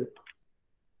ചെയ്തേക്കരുത്.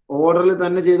 ഓർഡറിൽ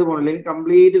തന്നെ ചെയ്ത് പോകണം, അല്ലെങ്കിൽ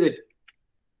കംപ്ലീറ്റ് തെറ്റും.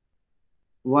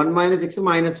 1 minus 6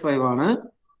 -5 ആണ്.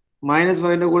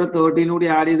 -5ന്റെ കൂടെ 13 കൂടി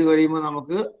ആഡ് ചെയ്ത് കഴിയുമ്പോൾ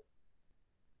നമുക്ക്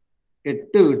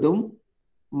 8 കിട്ടും.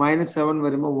 -7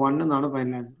 വരുമ്പോൾ 1 എന്നാണ്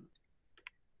final answer.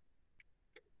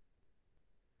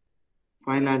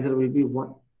 Final answer will be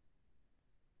 1.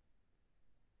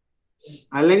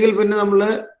 അല്ലെങ്കിൽ പിന്നെ നമ്മൾ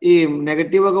ഈ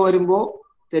നെഗറ്റീവ് ഒക്കെ വരുമ്പോൾ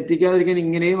തെറ്റിക്കാതിരിക്കാൻ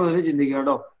ഇങ്ങനെയും അതിന് ചിന്തിക്കുക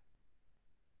കേട്ടോ.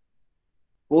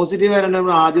 പോസിറ്റീവ് ആയിട്ട്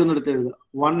നമ്മൾ ആദ്യം ഒന്ന് എടുത്ത് എഴുതുക.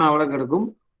 1 അവിടെ കിടക്കും.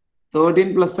 13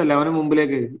 പ്ലസ് അല്ല, അവന്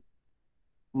മുമ്പിലേക്ക് എഴുതി.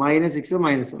 -6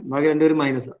 -7, ബാക്കി രണ്ടുപേരും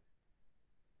മൈനസ്.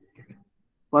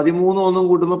 13 ഒന്നും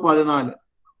കൂട്ടുമ്പോൾ 14,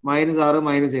 -6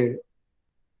 -7.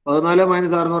 14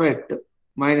 -6 എന്ന് പറയാം 8,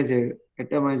 -7.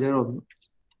 8 -7 1.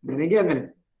 എനിക്ക് അങ്ങനെ,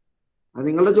 അത്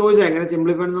നിങ്ങളുടെ ചോയ്സ്. എങ്ങനെ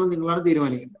സിംപ്ലിഫൈ ചെയ്യുന്നത് നിങ്ങളാണ്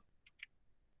തീരുമാനിക്കേണ്ടത്.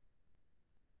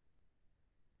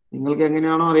 നിങ്ങൾക്ക്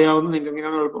എങ്ങനെയാണോ അറിയാവുന്നത്, നിങ്ങൾക്ക്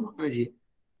എങ്ങനെയാണോ എളുപ്പം അങ്ങനെ ചെയ്യാം.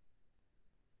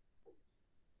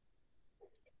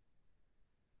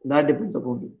 That depends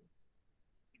upon you.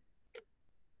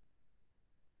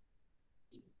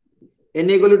 n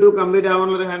equal to 2 complete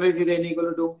ആവാനുള്ള ഹാൻഡ് റൈസ് ചെയ്ത് n equal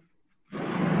to 2.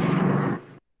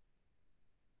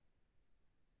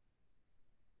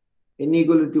 n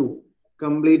equal to 2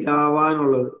 complete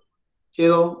ആവാനുള്ളത്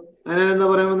ചെയ്തോ. അതിനെന്താ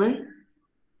പറയാൻ വന്നേ?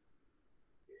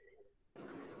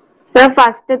 സർ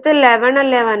ഫസ്റ്റത്തെ 11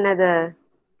 അല്ലേ വന്നത്?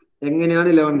 എങ്ങനെയാണ്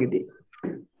 11 കിട്ടി?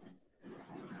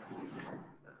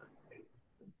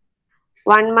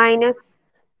 1 minus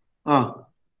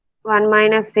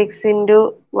 6 into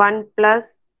 1 plus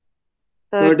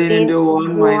 13 into 1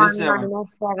 minus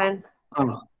 7.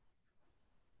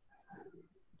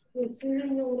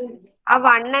 ആ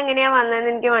 1 എങ്ങനെയാ വന്നതെന്ന്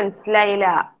എനിക്ക് മനസ്സിലായില്ല.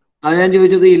 അത് ഞാൻ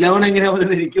ചോദിച്ചത് 11 എങ്ങനെയാ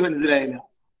വന്നത് എനിക്ക് മനസ്സിലായില്ല.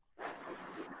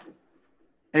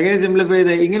 എങ്ങനെ സിംപ്ലിഫൈ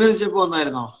ചെയ്തേ? ഇങ്ങനെ ഒരു സ്റ്റെപ്പ്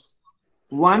വന്നായിരുന്നോ?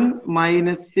 1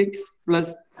 minus 6 plus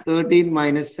 13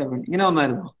 minus 7 ഇങ്ങനെ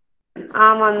വന്നായിരുന്നോ? ആ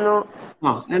വന്നു.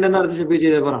 എന്താ അടുത്ത സ്റ്റെപ്പ്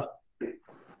ചെയ്തേ പറ.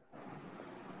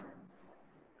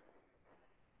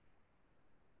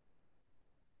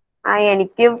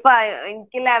 എനിക്ക്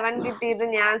 11 കിട്ടിയത്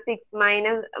ഞാൻ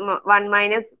 1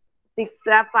 minus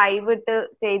 6 5 ഇട്ട്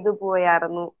ചെയ്തു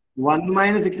പോയായിരുന്നു. 1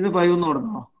 minus 6 5 ഒന്ന്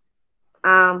കൊടുത്തോ?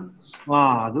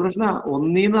 അത് പ്രശ്ന. 1ൽ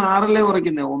നിന്ന് 6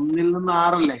 കുറയ്ക്കുന്നേ. 1ൽ നിന്ന്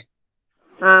 6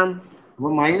 അപ്പൊ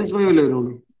 -5 അല്ലേ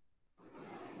വരുള്ളൂ.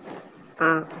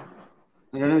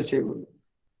 അതാണ് വിഷയം.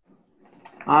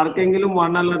 ആർക്കെങ്കിലും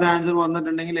 1 അല്ലാതെ ആൻസർ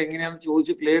വന്നിട്ടുണ്ടെങ്കിൽ എങ്ങനെയാണെന്ന്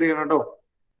ചോദിച്ച് ക്ലിയർ ചെയ്യണം കേട്ടോ.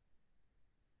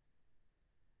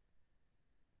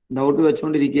 ഡൗട്ട്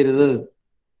വെച്ചോണ്ടിരിക്കരുത്.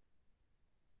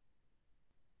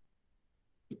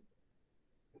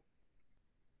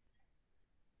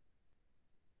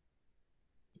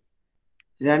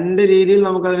 രണ്ട് രീതിയിൽ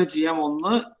നമുക്കതിനെ ചെയ്യാം.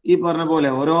 ഒന്ന് ഈ പറഞ്ഞ പോലെ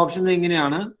ഓരോ ഓപ്ഷൻ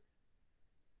ഇങ്ങനെയാണ്.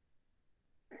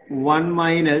 1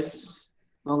 മൈനസ്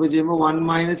നമുക്ക് ചെയ്യുമ്പോൾ 1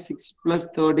 minus 6 plus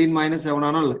 13 minus 7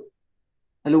 ആണുള്ളത്.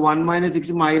 അതിൽ 1 minus 6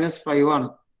 -5 ആണ്,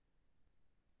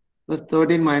 പ്ലസ്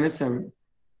 13 minus 7.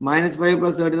 -5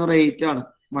 plus 13 എന്ന് പറയുന്നത് 8 ആണ്.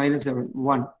 -7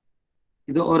 1.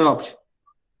 ഇത് ഓരോ ഓപ്ഷൻ.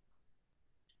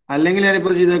 അല്ലെങ്കിൽ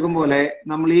ഞാനിപ്പോൾ ചെയ്തേക്കും പോലെ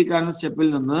നമ്മൾ ഈ കാണുന്ന സ്റ്റെപ്പിൽ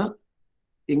നിന്ന്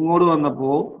ഇങ്ങോട്ട്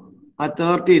വന്നപ്പോ ആ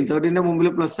 13ന്റെ മുമ്പിൽ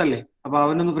പ്ലസ് അല്ലേ, അപ്പൊ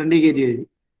അവനൊന്ന് ഫ്രണ്ടിൽ കയറ്റി എഴുതി.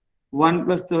 1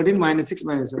 plus 13 -6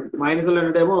 -7 മൈനസ് ഉള്ള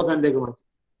രണ്ട് ടൈപ്പ് അവസാനത്തേക്ക് മാറ്റി.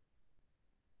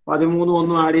 13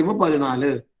 1 ആഡ് ചെയ്യുമ്പോൾ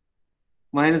 14,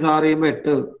 -6 ചെയ്യുമ്പോൾ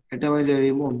 8, 8 -7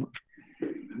 ചെയ്യുമ്പോൾ 1.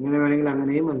 അങ്ങനെ വേണമെങ്കിൽ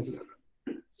അങ്ങനെയും മനസ്സിലാക്കാം.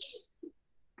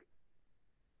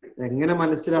 എങ്ങനെ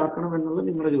മനസ്സിലാക്കണം എന്നുള്ളത്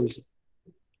നിങ്ങളുടെ ചോദിച്ചു.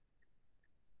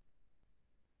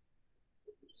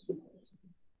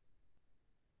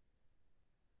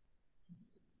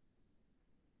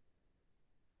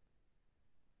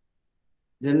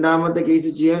 രണ്ടാമത്തെ കേസ്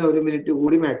ചെയ്യാൻ 1 മിനിറ്റ്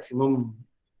കൂടി മാക്സിമം.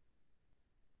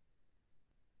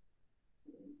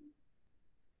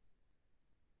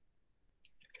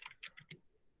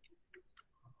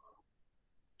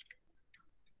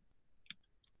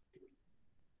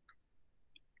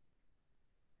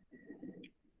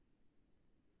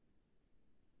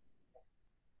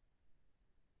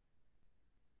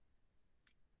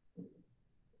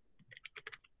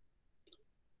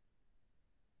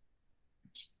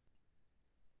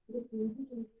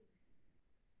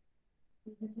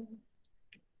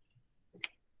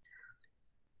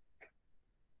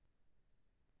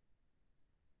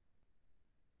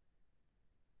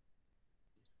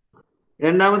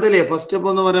 രണ്ടാമത്തെ ഫസ്റ്റ് സ്റ്റെപ്പ്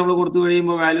എന്ന് പറയാൻ നമ്മൾ കൊടുത്തു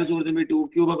കഴിയുമ്പോൾ വാല്യൂസ് കൊടുത്തുമ്പോൾ 2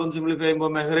 ക്യൂബ് ഒക്കെ സിംപ്ലിഫൈ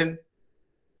ചെയ്യുമ്പോൾ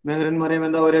മെഹറിൻ മറിയം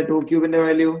എന്താ പറയുക 2 ക്യൂബിന്റെ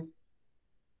വാല്യൂ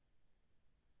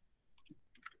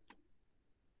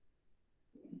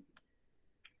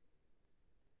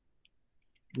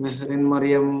മെഹറിൻ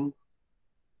മറിയം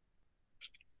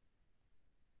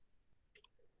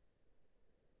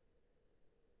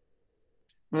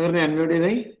മെഹറിനെ അൺമ്യൂട്ട്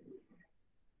ചെയ്തേ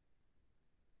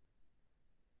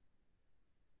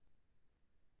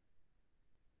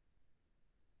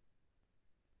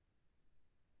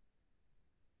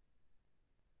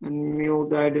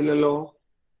അൺമ്യൂട്ട് ആയിട്ടില്ലല്ലോ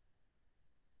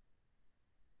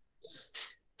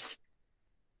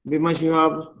വിമ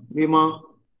ശിഹാബ് വിമ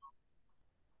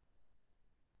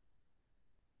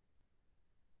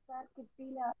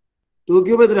 2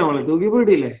 ക്യൂബ് എത്ര 2 ക്യൂബ്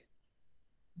കിട്ടിയില്ലേ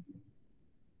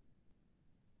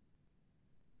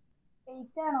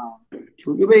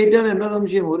 2 ക്യൂബ് 8 ആണ് എന്താ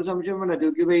സംശയം ഒരു സംശയം വേണ്ട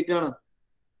 2 ക്യൂബ് 8 ആണ്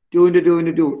 2 into 2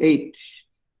 into 2 8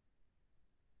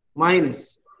 minus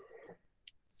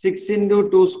 6 into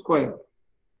 2 square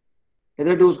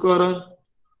ഏതാ 2 square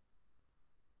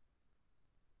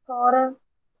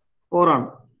 4 ആണ്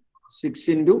 6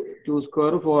 into 2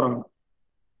 square 4 ആണ്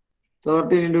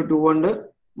 13 into 2 ഉണ്ട്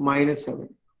minus 7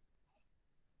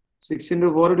 6 into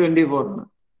 4 24 ആണ്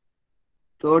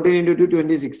 13 into 2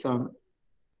 26 ആണ്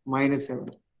minus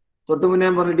 7 തൊട്ട് മുന്നേ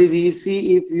ഞാൻ പറഞ്ഞു it is easy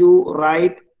if you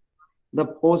write the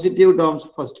positive terms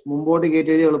first മുമ്പോട്ട്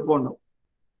കയറ്റി എഴുതി എളുപ്പമുണ്ടാവും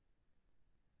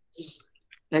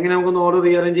എങ്ങനെ നമുക്കൊന്ന് ഓർഡർ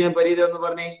റീഅറേഞ്ച് ചെയ്യാൻ പരീത എന്ന്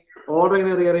പറഞ്ഞേ ഓർഡർ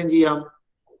എങ്ങനെ റീഅറേഞ്ച് ചെയ്യാം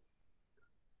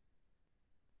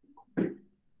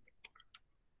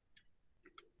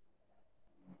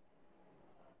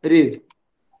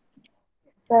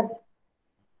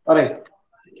പറയ്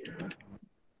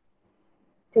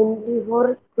 24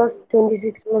 plus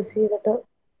 26 plus ചെയ്തിട്ട്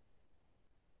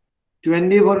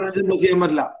 24 പ്ലസ് ചെയ്യാൻ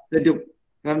പറ്റില്ല തെറ്റും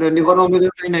കാരണം 24 മുമ്പിൽ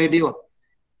നെഗറ്റീവാ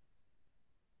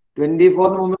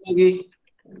 24 മുമ്പിൽ നോക്കി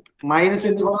മൈനസ്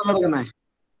 24 നടക്കുന്നേ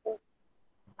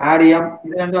ആഡ് ചെയ്യാം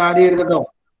ഇത് രണ്ടും ആഡ് ചെയ്ത് കേട്ടോ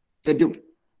തെറ്റും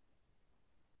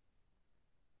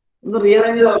ഒന്ന്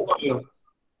റീഅറേഞ്ച് ചെയ്ത് ഉറപ്പാണല്ലോ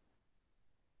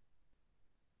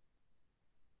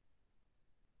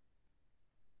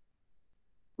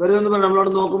വെറുതെ ഒന്ന് നമ്മളോട്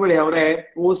നോക്കുമ്പോഴേ അവിടെ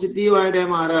പോസിറ്റീവ് ആയിട്ട്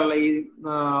മാറാനുള്ള ഈ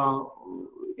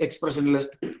എക്സ്പ്രഷനിൽ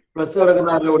പ്ലസ്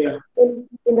കിടക്കുന്ന ആരുടെ കൂടെയാ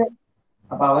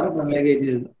അപ്പൊ അവരെ ഫ്രണ്ടിലേക്ക് കയറ്റി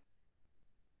എഴുതാം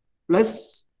പ്ലസ്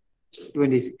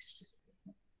 26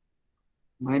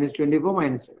 minus 24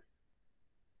 minus 7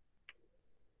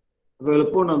 അപ്പൊ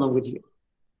എളുപ്പമുണ്ടോ നമുക്ക് ചെയ്യാം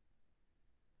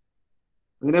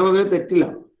അങ്ങനെ നമുക്ക് തെറ്റില്ല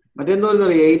മറ്റെന്താ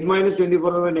പറയുന്നത് 8 minus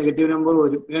 24 നെഗറ്റീവ് നമ്പർ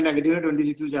വരും പിന്നെ നെഗറ്റീവ്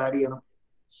 26 വെച്ച് ആഡ് ചെയ്യണം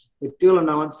തെറ്റുകൾ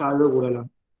ഉണ്ടാവാൻ സാധ്യത കൂടുതലാണ്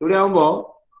ഇവിടെ ആവുമ്പോ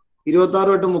 26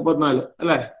 തൊട്ട് 34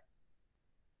 അല്ലെ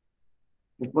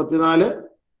 34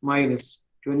 മൈനസ്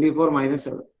 24 മൈനസ്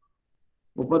 7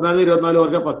 34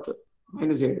 24 കുറച്ച 10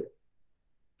 മൈനസ് 7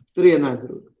 3 എന്ന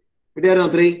ആൻസർ കിട്ടിയായിരുന്നോ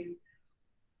 3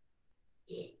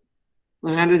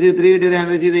 ഹാൻഡിൽ ചെയ്ത് 3 കിട്ടിയ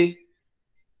ഹാൻഡിൽ ചെയ്തേ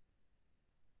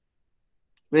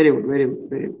very good very good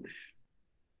very good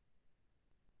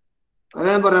അതാ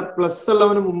ഞാൻ പറയാം പ്ലസ്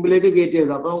ഉള്ളവന് മുമ്പിലേക്ക് കയറ്റി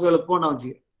എഴുതാം അപ്പൊ നമുക്ക് എളുപ്പം ഉണ്ടാവും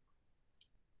ചെയ്യാം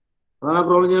അതാണ് ആ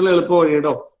പ്രോബ്ലം ചെയ്യാൻ എളുപ്പം വഴി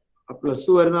കേട്ടോ ആ പ്ലസ്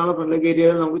വരുന്ന ആളെ ഫ്രണ്ടിലേക്ക് കയറ്റി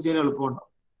എഴുതാൻ നമുക്ക് ചെയ്യാൻ എളുപ്പമുണ്ടാവും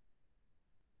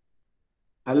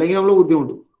അല്ലെങ്കിൽ നമ്മൾ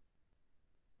ബുദ്ധിമുട്ടും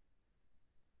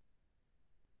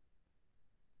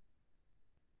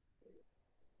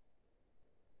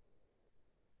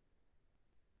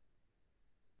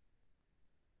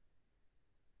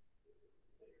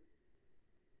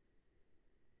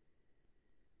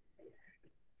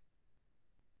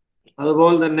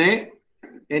അതുപോലെ തന്നെ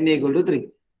n equal to 3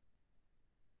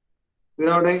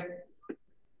 ഇവിടെ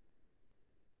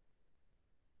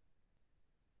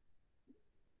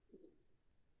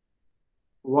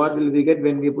what will we get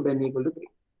when we put n equal to 3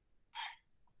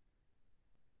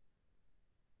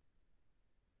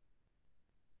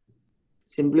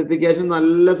 simplification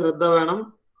നല്ല ശ്രദ്ധ വേണം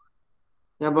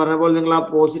ഞാൻ പറഞ്ഞ പോലെ നിങ്ങൾ ആ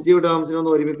പോസിറ്റീവ് ടേംസിനെ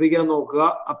ഒന്ന് ഒരുമിപ്പിക്കാൻ നോക്കുക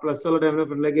ആ പ്ലസ് ഉള്ള ടേമിനെ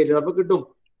ഫ്രണ്ടിലേക്ക് കയറ്റുക അപ്പൊ കിട്ടും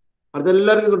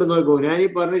അടുത്തെല്ലാവർക്കും കിട്ടും നോക്കൂ ഞാൻ ഈ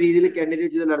പറഞ്ഞ രീതിയിൽ കണ്ടിന്യൂ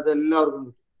ചെയ്താൽ അടുത്ത എല്ലാവർക്കും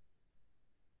കിട്ടും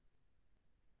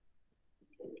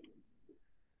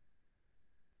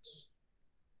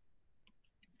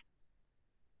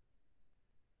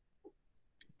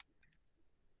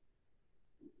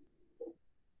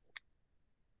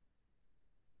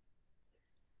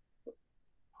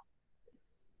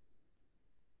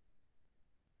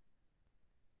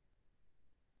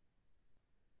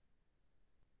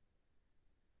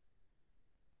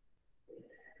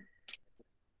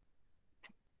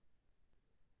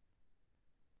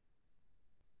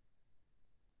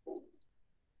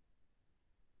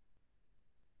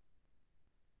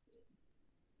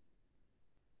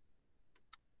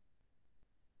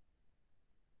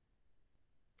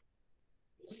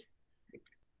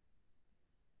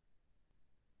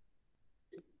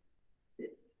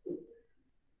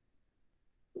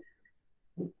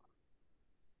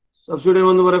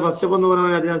സബ്സ്റ്റിറ്റ്യൂട്ട് ഒന്ന് പറയാം. ഫസ്റ്റ് സ്റ്റെപ്പ് ഒന്ന്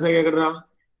പറയാൻ അജിനാസ് കേക്കട്ടാ.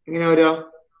 എങ്ങനെയാ വരിക?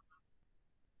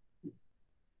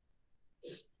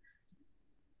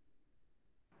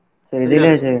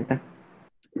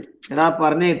 എടാ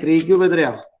പറഞ്ഞേ 3 ക്യൂബ്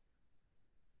എത്രയാ?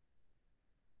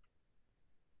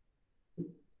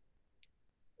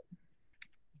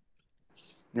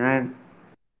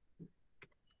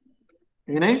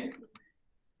 എങ്ങനെ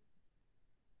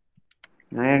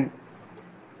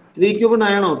 3 ക്യൂബ്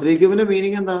 9 ആണോ? 3 ക്യൂബിന്റെ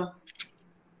മീനിങ് എന്താ?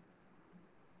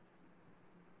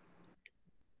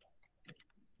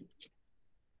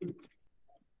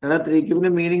 എടാ 3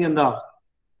 ക്യൂബിന്റെ മീനിങ് എന്താ?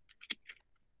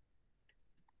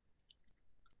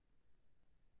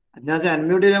 അജ്നാസ്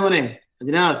അൺമ്യൂട്ട് ചെയ്താ മോനെ.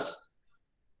 അജ്നാസ്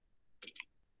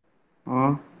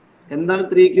എന്താണ്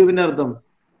 3 ക്യൂബിന്റെ അർത്ഥം?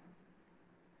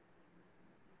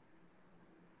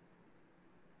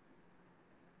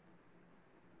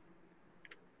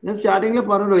 ഞാൻ സ്റ്റാർട്ടിങ്ങിൽ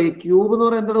പറഞ്ഞല്ലോ, ഈ ക്യൂബ് എന്ന്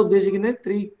പറയാൻ എന്താണ് ഉദ്ദേശിക്കുന്നത്?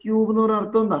 3 ക്യൂബ് എന്ന് പറയാൻ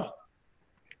അർത്ഥം എന്താ?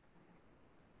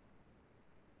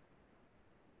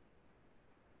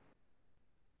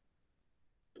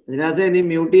 അജ്നാസെ നീ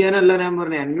മ്യൂട്ട് ചെയ്യാനല്ല ഞാൻ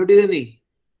പറഞ്ഞേ, അൺമ്യൂട്ട് ചെയ്തേ.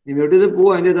 നീ മ്യൂട്ട് ചെയ്ത്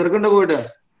പോവാ, അതിന്റെ തിരക്കണ്ട പോയിട്ട്.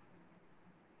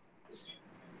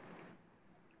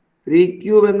 3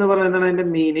 ക്യൂബ് എന്ന് പറയുന്നത് എന്താണ് അതിന്റെ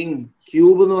മീനിങ്?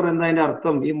 ക്യൂബ് എന്ന് പറയുന്നത് അതിന്റെ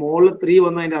അർത്ഥം. ഈ മോളിൽ 3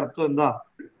 വന്ന അതിന്റെ അർത്ഥം എന്താ?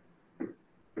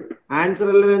 ആൻസർ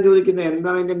അല്ല ഞാൻ ചോദിക്കുന്നത്,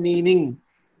 എന്താണ് അതിന്റെ മീനിങ്?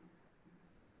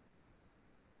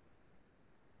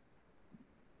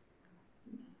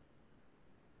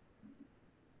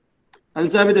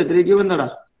 അൽസാബിത്തെ 3 ക്യൂബ് എന്താടാ?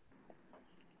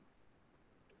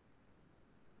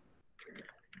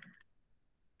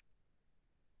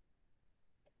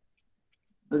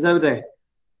 അൽസാബിത്തെ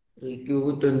 3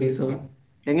 cube 27.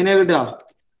 എങ്ങനെയാ കിട്ടുക?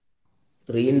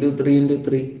 3 into 3 into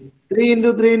 3. 3 into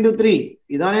 3 into 3.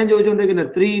 ഇതാണ് ഞാൻ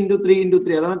ചോദിച്ചുകൊണ്ടിരിക്കുന്നത്. 3 into 3 into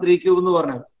 3. അതാണ് 3 ക്യൂബ് എന്ന്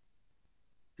പറഞ്ഞത്.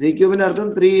 3 ക്യൂബിന്റെ അർത്ഥം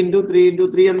 3 into 3 into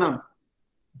 3 എന്നാണ്.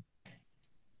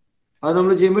 അത്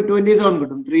നമ്മൾ ചെയ്യുമ്പോൾ 27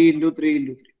 കിട്ടും. 3 into 3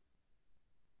 into 3.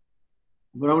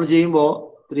 അപ്പൊ നമ്മൾ ചെയ്യുമ്പോൾ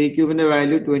 3 ക്യൂബിന്റെ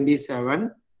വാല്യൂ 27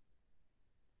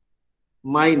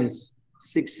 മൈനസ്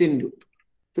 6 into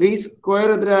 3 സ്ക്വയർ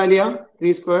എത്ര വാല്യ?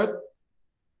 3 സ്ക്വയർ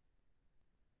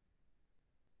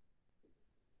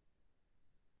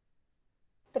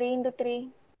 3 into 3.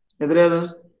 എത്രയത്?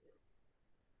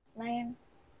 9.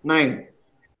 9.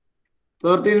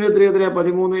 13 into 3 എത്രയാ?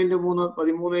 13 into 3.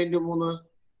 13 into 3.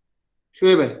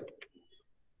 ഷുഹൈബേ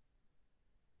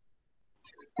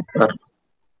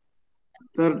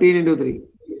 13 into 3.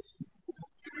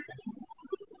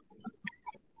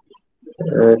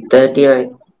 39.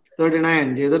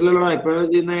 39. ചെയ്തിട്ടില്ലല്ലോ. എപ്പോഴാണ്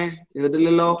ചെയ്യുന്നേ?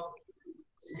 ചെയ്തിട്ടില്ലല്ലോ.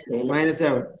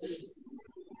 -7.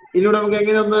 ഇതിലൂടെ നമുക്ക്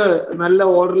എങ്ങനെ ഒന്ന് നല്ല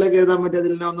ഓർഡറിലേക്ക് എഴുതാൻ പറ്റും?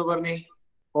 അതിൽ ഒന്ന് പറഞ്ഞേ.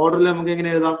 ഓർഡറിൽ നമുക്ക്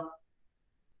എങ്ങനെ എഴുതാം?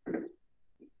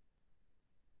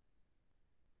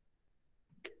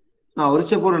 ഒരു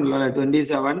സ്റ്റെപ്പ് ഉണ്ടല്ലോ അല്ലെ.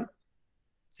 27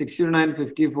 69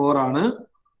 54 ആണ്.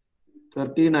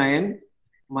 39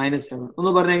 -7.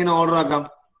 ഒന്ന് പറഞ്ഞ എങ്ങനെ ഓർഡർ ആക്കാം?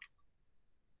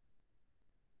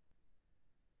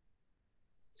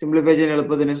 സിംപ്ലിഫൈ ചെയ്യാൻ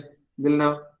എളുപ്പത്തിന്. ഇതിൽ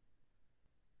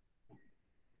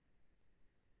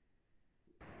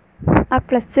ആ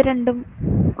പ്ലസ് രണ്ടും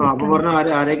അപ്പൊ പറഞ്ഞു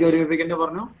ആരേക്ക് ഒരുമിപ്പിക്കണ്ടേ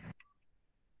പറഞ്ഞു?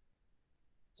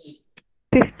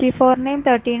 54-നെയും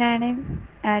 39-നെയും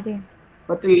ആഡ് ചെയ്യും.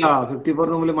 പറ്റില്ല.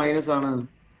 54 മുമ്പിൽ മൈനസ് ആണ്.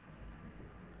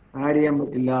 ആഡ് ചെയ്യാൻ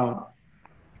പറ്റില്ല.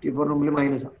 54 മുമ്പിൽ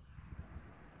മൈനസ് ആണ്.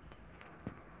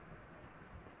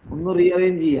 ഒന്ന്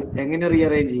റീഅറേഞ്ച് ചെയ്യാം. എങ്ങനെ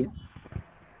റീഅറേഞ്ച് ചെയ്യാം?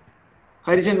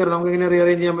 ഹരിശങ്കർ നമുക്ക് എങ്ങനെ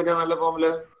റീഅറേഞ്ച് ചെയ്യാൻ പറ്റുക നല്ല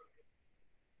ഫോമില്?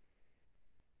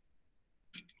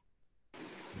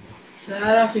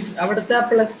 സാർ അവിടുത്തെ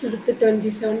പ്ലസ് എടുത്ത്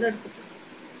 27 എടുത്തിട്ട്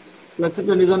പ്ലസ്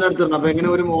 27 എടുത്തിരുന്നു. അപ്പൊ എങ്ങനെ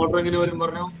വരും? ഓർഡർ എങ്ങനെ വരും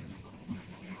പറഞ്ഞു?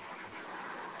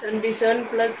 27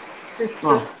 plus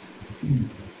 6.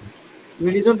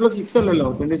 27 plus 6 അല്ലല്ലോ.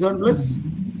 27 plus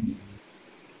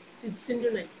 6 into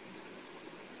 9.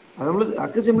 അത് നമ്മൾ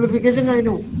അക്ക് സിംപ്ലിഫിക്കേഷൻ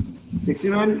കഴിഞ്ഞു.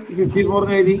 69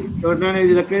 54 എഴുതി, 39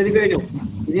 എഴുതി, ഇതൊക്കെ എഴുതി കഴിഞ്ഞു.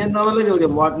 ഇനി എന്താണല്ലോ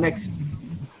ചോദ്യം? What next?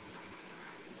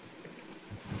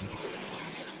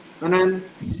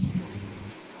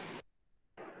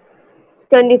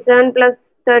 27 plus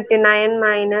 39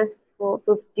 minus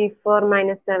 54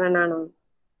 minus 7 ആണോ?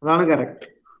 അതാണ് കറക്റ്റ്.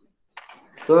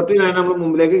 39 നമ്മൾ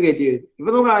മുമ്പിലേക്ക് കയറ്റി എഴുതി. ഇപ്പൊ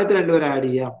നമുക്ക് ആദ്യത്തെ രണ്ടുപേരെ ആഡ്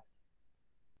ചെയ്യാം.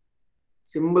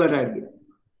 സിമ്പിൾ ആയിട്ട് ആഡ് ചെയ്യാം.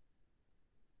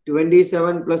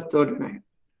 27 plus 39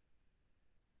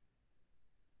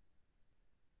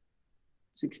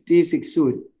 66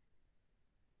 വരും.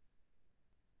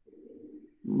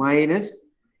 Minus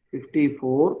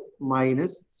 54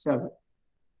 minus 7.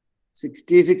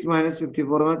 66 മൈനസ്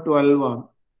 54 12 ആണ്.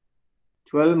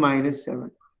 12 മൈനസ് 7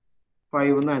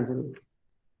 5 എന്ന് ആൻസർ കിട്ടും.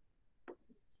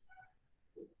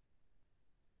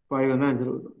 5 എന്ന് ആൻസർ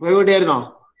കിട്ടും. 5 കിട്ടിയായിരുന്നോ?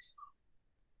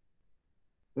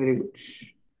 Very good.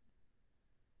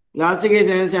 Last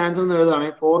case answer എന്ന് എഴുതാണ്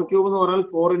 4 ക്യൂബ് എന്ന് പറഞ്ഞാൽ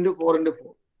 4 into 4 into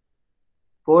 4.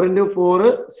 4 into 4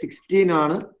 16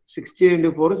 ആണ്. 16 into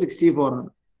 4 64 ആണ്.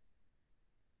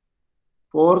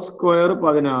 4 square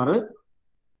 16.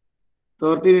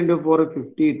 13 into 4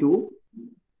 52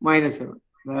 minus 7.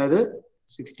 അതായത്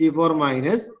 64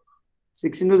 minus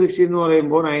 6 into 16 എന്ന്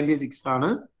പറയുമ്പോൾ 96 ആണ്.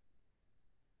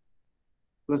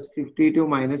 Plus 52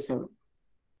 minus 7.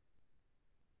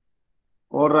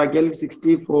 Order ആക്കിയാൽ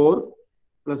 64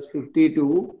 plus 52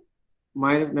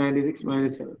 minus 96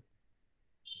 minus 7.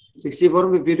 64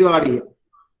 52 ആഡ് ചെയ്യാം.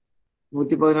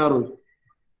 116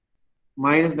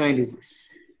 minus 96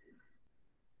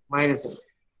 minus 7.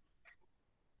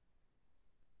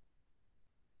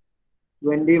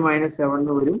 20 minus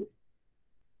 7 വരും.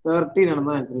 13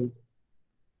 ആണെന്ന് ആൻസർ.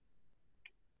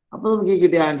 അപ്പൊ നമുക്ക് ഈ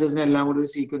കിട്ടിയ ആൻസേഴ്സിനെ എല്ലാം കൂടി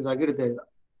ഒരു സീക്വൻസ് ആക്കി എടുത്തെഴുതാം.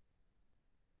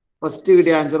 ഫസ്റ്റ്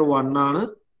കിട്ടിയ ആൻസർ 1 ആണ്.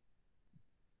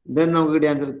 ദെൻ നമുക്ക്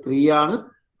കിട്ടിയ ആൻസർ 3 ആണ്.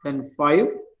 Then 5,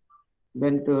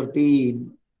 then 13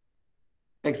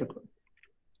 etcetera.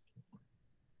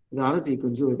 ഇതാണ്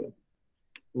സീക്വൻസ് വരിക.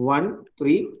 1,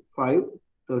 3, 5,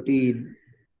 13.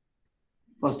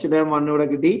 ഫസ്റ്റ് ടൈം 1 ഇവിടെ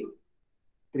കിട്ടി,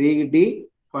 3 കിട്ടി,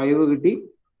 5 കിട്ടി,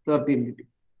 13 കിട്ടി.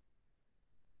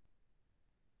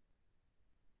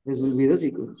 This will be the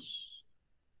sequence.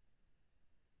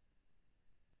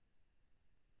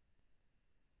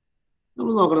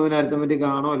 നമ്മൾ നോക്കണം അരിത്തമെറ്റിക്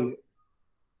ആണോ അല്ലേ?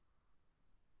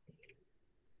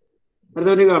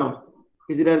 അരിത്തമെറ്റിക് ആണോ?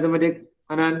 Is it arithmetic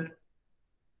Anan?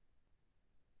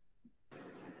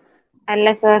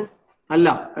 അല്ല സർ. അല്ല.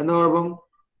 എന്താ കുഴപ്പം?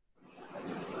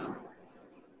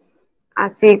 ആ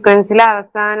സീക്വൻസിൽ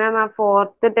അവസാനം ആ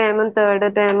 4th ടേമും 3rd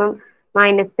ടേമും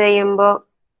മൈനസ് ചെയ്യുമ്പോ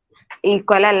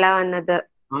ഈക്വൽ അല്ല വന്നത്.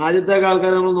 ആദ്യത്തെ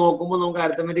ആൾക്കാർ നമ്മൾ നോക്കുമ്പോൾ നമുക്ക്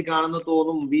അരിത്തമെറ്റിക് ആണെന്ന്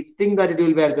തോന്നും. We think that it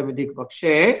will be arithmetic.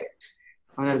 പക്ഷേ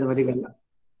അവൻ അരിത്തമെറ്റിക് അല്ല.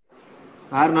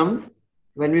 കാരണം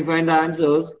when we find the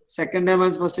answers, second term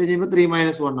and first ചെയ്യുമ്പോൾ 3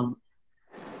 minus 1 ആണ്.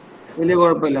 വലിയ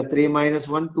കുഴപ്പമില്ല. 3 minus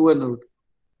 1 2 എന്ന് കിട്ടും.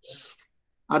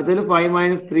 അടുത്തതിൽ 5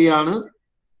 minus 3 ആണ്.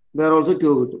 there also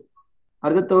 2 കിട്ടും.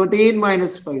 അടുത്ത 13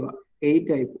 minus 5 ആണ്. 8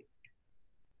 ആയി പോകും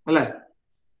അല്ലേ?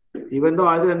 ഈവൻ ദോ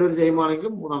ആദ്യം രണ്ടുപേരും സെയിം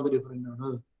ആണെങ്കിലും മൂന്നാമത്തെ ഡിഫറെന്റ് ആണ്.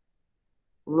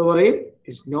 നമ്മൾ പറയും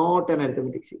it's not an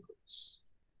arithmetic sequence.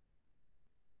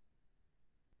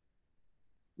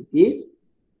 It is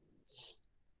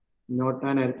not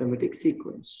an arithmetic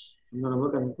sequence. എന്നാണ് നമ്മൾ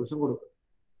കൺക്ലൂഷൻ കൊടുക്കുക.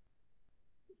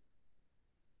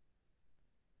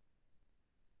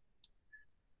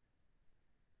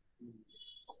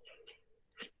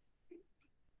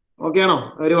 ഓക്കെ ആണോ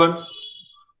എവരിവൺ?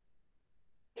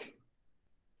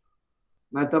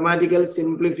 മാത്തമാറ്റിക്കൽ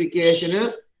സിംപ്ലിഫിക്കേഷന്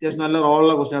അത്യാവശ്യം നല്ല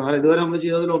റോളുള്ള ക്വസ്റ്റ്യൻ. കാരണം ഇതുവരെ നമ്മൾ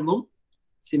ചെയ്തതിലൊന്നും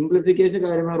സിംപ്ലിഫിക്കേഷന്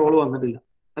കാര്യമായ റോൾ വന്നിട്ടില്ല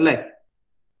അല്ലേ?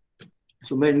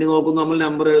 ചുമ്മാ എണ്ണി നോക്കുന്നു, നമ്മൾ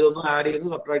നമ്പർ എഴുതുന്നു, ആഡ് ചെയ്യുന്നു,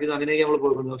 സബ്ട്രാക്ട് ചെയ്യുന്നു, അങ്ങനെയൊക്കെ നമ്മൾ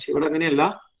കൊടുക്കുന്നു. പക്ഷെ ഇവിടെ അങ്ങനെയല്ല.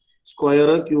 സ്ക്വയർ,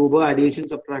 ക്യൂബ്, അഡീഷൻ,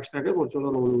 സബ്ട്രാക്ഷൻ ഒക്കെ കുറച്ചുള്ള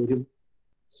റോൾ വരും.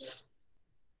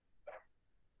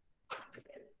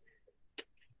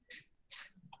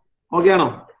 ഓക്കെ ആണോ?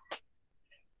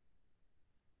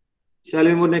 Shall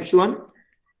we move next one?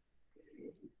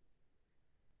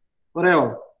 പറയാവോ?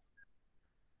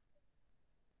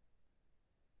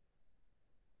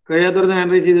 കഴിയാത്തവർ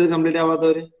ഹാൻഡ് റൈസ് ചെയ്തത് കംപ്ലീറ്റ്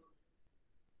ആവാത്തവര്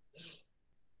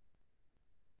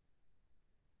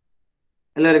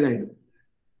എല്ലാവരും കഴിഞ്ഞു.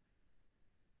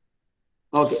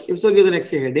 Okay, if so give the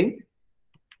next heading.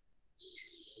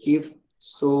 If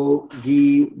so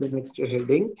give the next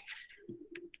heading.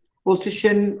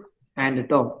 Position and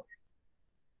term.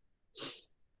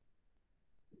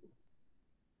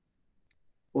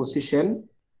 Position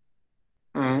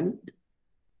and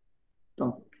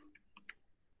term.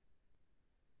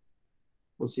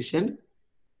 Position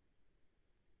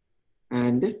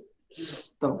and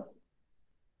term.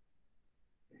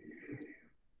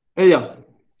 എഴുതിയോ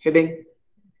heading?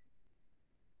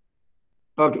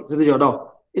 Okay, ശ്രദ്ധിച്ചോട്ടോ.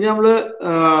 ഇനി നമ്മള്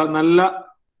നല്ല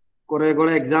കുറെ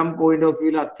കൂടെ എക്സാം പോയിന്റ് ഓഫ്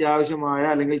വ്യൂവിൽ അത്യാവശ്യമായ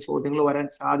അല്ലെങ്കിൽ ചോദ്യങ്ങൾ വരാൻ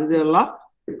സാധ്യതയുള്ള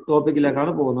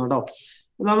ടോപ്പിക്കിലേക്കാണ് പോകുന്നത് കേട്ടോ.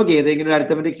 നമുക്ക് ഏതെങ്കിലും ഒരു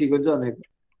arithmetic sequence തന്നേക്കും.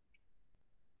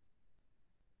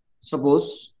 Suppose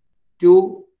 2,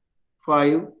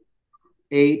 5,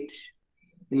 8,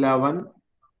 11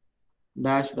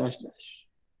 dash dash dash.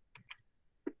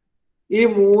 ഈ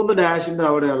 3 ഡാഷിന്റെ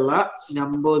അവിടെയുള്ള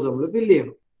നമ്പേഴ്സ് നമ്മൾ ഫില്ല്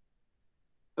ചെയ്യണം.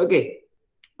 ഓക്കെ,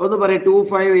 ഒന്ന് പറയാം. 2,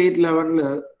 5, 8, 11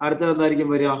 അടുത്തത്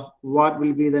എന്തായിരിക്കും വരിക? What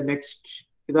will be the next?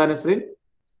 ഇതാണ് സ്ക്രീൻ.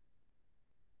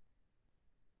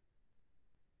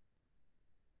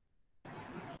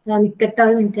 നിക്കട്ടോ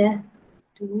ഒരു മിനിറ്റ്.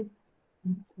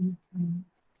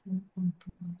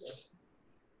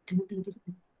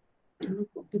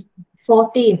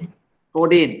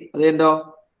 14 അതെന്തോ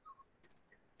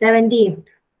 17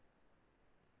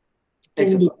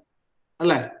 20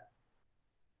 അല്ലേ?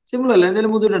 സിമ്പിൾ അല്ലേ?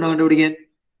 എന്തെങ്കിലും ബുദ്ധിമുട്ടുണ്ടോ കണ്ടുപിടിക്കാൻ?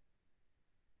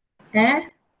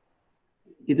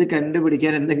 ഇത്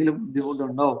കണ്ടുപിടിക്കാൻ എന്തെങ്കിലും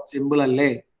ബുദ്ധിമുട്ടുണ്ടോ? സിമ്പിൾ അല്ലേ?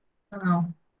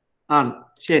 ആണ്.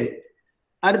 ശരി,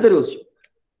 അടുത്തൊരു ക്വസ്റ്റ്യൻ.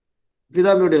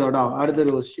 ഇതാ മ്യൂട്ട് ചെയ്തോട്ടോ.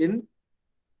 അടുത്തൊരു ക്വസ്റ്റ്യൻ.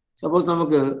 സപ്പോസ്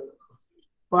നമുക്ക്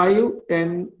 5,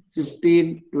 10, 15,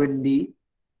 20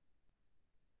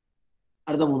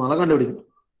 അടുത്ത മൂന്നാളെ കണ്ടുപിടിക്കണം.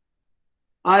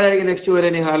 ആരായിരിക്കും നെക്സ്റ്റ് വരെ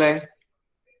നിഹാലെ?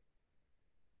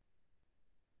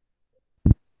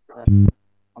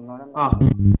 ആ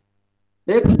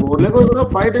ബോർഡിലേക്ക് കൊടുക്കുന്ന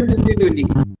 5, 10, 15, 20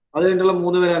 അത് കഴിഞ്ഞുള്ള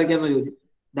 3 പേരെ അറിയിക്കാന്ന ചോദ്യം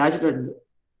ഡാഷ് ഇട്ടിട്ടുണ്ട്.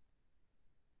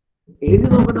 എഴുതി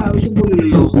നോക്കേണ്ട ആവശ്യം പോലും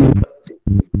ഇല്ലല്ലോ.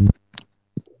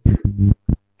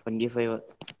 25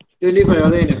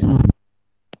 അതെ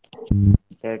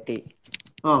 30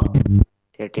 ആ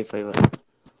 35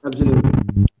 അബ്സല്യൂട്ട്ലി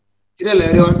ശരിയല്ലേ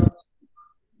എവരിവൺ?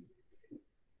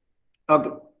 ഓക്കെ,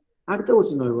 അടുത്ത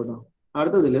ക്വസ്റ്റ്യൻ നോക്കട്ടോ.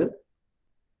 അടുത്തതില്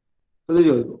ഇത്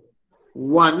ചോദിക്കും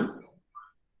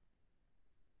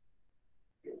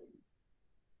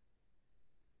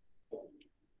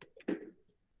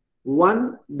 1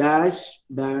 dash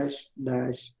dash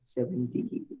dash 70.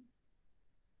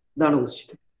 ഇതാണ്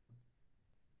ക്വസ്റ്റ്യൻ.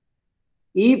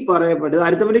 ഈ പറയപ്പെട്ടത്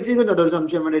അരിത്തമെറ്റിക് സീക്വൻസ് കേട്ടോ. ഒരു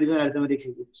സംശയം വേണ്ടി എഴുതുന്ന അരിത്തമെറ്റിക്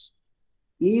സീക്വൻസ്.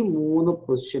 ഈ 3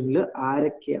 പൊസിഷനിൽ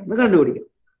ആരൊക്കെയാണെന്ന് കണ്ടുപിടിക്കണം.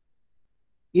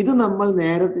 ഇത് നമ്മൾ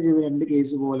നേരത്തെ ചെയ്ത 2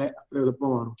 കേസ് പോലെ അത്ര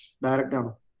എളുപ്പമാണോ? ഡയറക്റ്റ്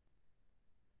ആണോ?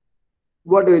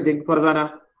 What do you think Farsana?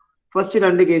 First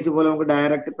 2 case പോലെ നമുക്ക്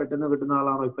ഡയറക്റ്റ് പെട്ടെന്ന് കിട്ടുന്ന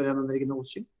ആളാണോ ഇപ്പൊ ഞാൻ തന്നിരിക്കുന്ന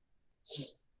ക്വസ്റ്റ്യൻ?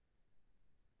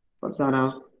 ഫർസാന,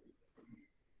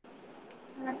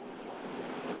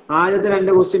 ആദ്യത്തെ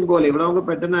 2 ക്വസ്റ്റ്യൻ പോലെ ഇവിടെ നമുക്ക്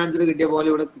പെട്ടെന്ന് ആൻസർ കിട്ടിയ പോലെ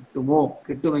ഇവിടെ കിട്ടുമോ?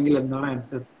 കിട്ടുമെങ്കിൽ എന്താണ്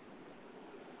ആൻസർ?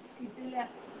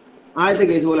 ആദ്യത്തെ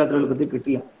കേസ് പോലെ അത്ര എളുപ്പത്തിൽ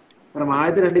കിട്ടില്ല. കാരണം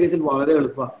ആദ്യത്തെ 2 കേസിൽ വളരെ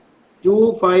എളുപ്പമാണ്. 2,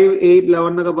 5, 8,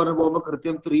 11 എന്നൊക്കെ പറഞ്ഞ് പോകുമ്പോൾ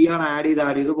കൃത്യം 3 ആണ് ആഡ്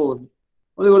ചെയ്ത് പോകുന്നത്.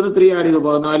 അത് ഇവിടുന്ന് 3 ആഡ് ചെയ്തു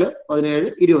 14, 17,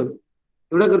 20.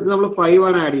 ഇവിടെ കൃത്യം നമ്മൾ 5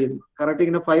 ആണ് ആഡ് ചെയ്യുന്നത്. കറക്റ്റ്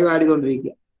ഇങ്ങനെ 5 ആഡ്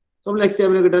ചെയ്തുകൊണ്ടിരിക്കുക. സോ നമ്മൾ നെക്സ്റ്റ്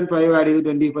ടൈമിന് കിട്ടാൻ 5 ആഡ് ചെയ്ത്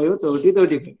 25, 30,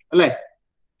 35 അല്ലേ?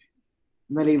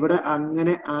 എന്നാൽ ഇവിടെ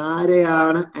അങ്ങനെ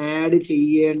ആരെയാണ് ആഡ്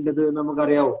ചെയ്യേണ്ടത്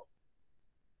നമുക്കറിയാവോ?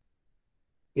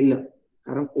 ഇല്ല.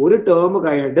 കാരണം ഒരു ടേം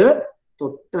കഴിഞ്ഞിട്ട്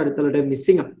തൊട്ടടുത്തുള്ള ടേം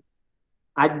മിസ്സിംഗ് ആണ്.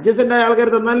 അഡ്ജസന്റ് ആയ ആൾക്കാർ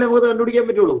തന്നാലേ നമുക്ക് കണ്ടുപിടിക്കാൻ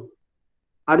പറ്റുള്ളൂ.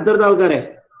 അടുത്തടുത്ത ആൾക്കാരെ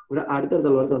ഇവിടെ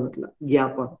അടുത്തടുത്തുള്ളവർ തന്നിട്ടില്ല,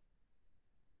 ഗ്യാപ്പാണ്.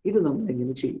 ഇത് നമ്മൾ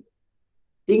എങ്ങനെ ചെയ്യും?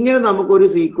 ഇങ്ങനെ നമുക്കൊരു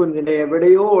സീക്വൻസിന്റെ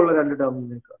എവിടെയോ ഉള്ള 2 ടേം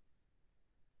നിൽക്കുക.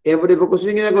 എവിടെ ഇപ്പൊ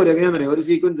ക്വസ്റ്റ്യൻ ഇങ്ങനെയൊക്കെ വരും. എങ്ങനെയാണെന്നറിയോ? ഒരു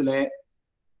സീക്വൻസിലെ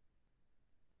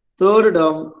 3rd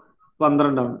ടേം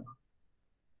 12 ആണ്,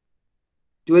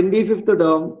 25th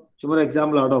ടേം ചുമ്മാ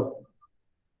എക്സാമ്പിൾ ആണോ,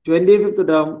 25th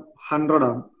ടേം 100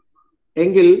 ആണ്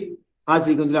എങ്കിൽ ആ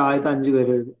സീക്വൻസിൽ ആദ്യത്തെ 5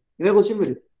 പേര് എഴുതും. ഇങ്ങനെ ക്വസ്റ്റ്യൻ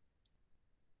വരും.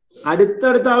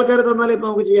 അടുത്തടുത്ത ആൾക്കാരെ തന്നാലേ ഇപ്പൊ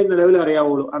നമുക്ക് ചെയ്യാൻ നിലവിൽ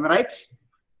അറിയാവുള്ളൂ. I am right?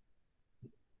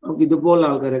 നമുക്ക് ഇതുപോലുള്ള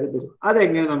ആൾക്കാരൊക്കെ തരും.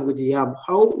 അതെങ്ങനെ നമുക്ക് ചെയ്യാം?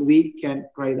 How we can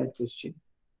try that question.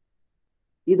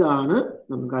 ഇതാണ്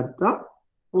നമുക്ക് അടുത്ത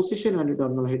പൊസിഷൻ ആൻഡ്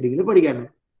ടേം ഹെഡിങ്ങിൽ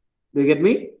പഠിക്കാനാണ്. Do you get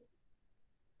me?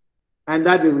 And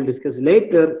that we will discuss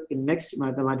later in next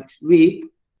mathematics week.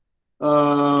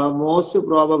 Most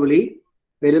probably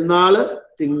പെരുന്നാള്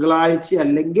തിങ്കളാഴ്ച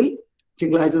അല്ലെങ്കിൽ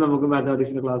തിങ്കളാഴ്ച നമുക്ക്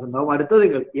മാത്തമാറ്റിക്സിന്റെ ക്ലാസ് ഉണ്ടാവും. അടുത്ത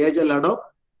തിങ്കൾ അല്ലാട്ടോ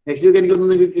നെക്സ്റ്റ് വീക്ക് എനിക്കൊന്നും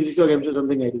നിങ്ങൾക്ക് ഫിസിക്സോ കെമിസ്ട്രിയോ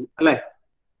സംതിങ് ആയിരിക്കും അല്ലെ?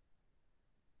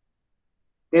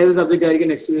 ഏത് സബ്ജക്റ്റ് ആയിരിക്കും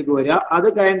നെക്സ്റ്റ് വീക്ക് വരിക. അത്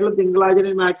കഴിഞ്ഞിട്ടുള്ള തിങ്കളാഴ്ച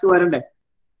മാത്സ് വരണ്ടേ?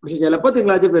 പക്ഷെ ചിലപ്പോൾ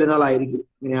തിങ്കളാഴ്ച പെരുന്നാളായിരിക്കും.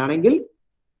 ഇങ്ങനെയാണെങ്കിൽ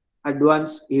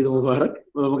അഡ്വാൻസ് ഈദ് മുബാറക്.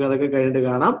 നമുക്ക് അതൊക്കെ കഴിഞ്ഞിട്ട്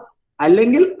കാണാം.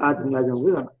 അല്ലെങ്കിൽ ആ തിങ്കളാഴ്ച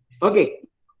നമുക്ക് കാണാം. Okay.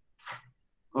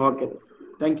 Okay.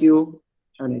 Thank you.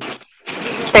 Have a nice day.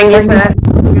 Thank you, sir.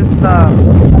 Thank you, sir.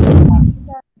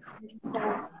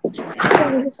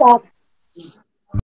 Thank you, sir.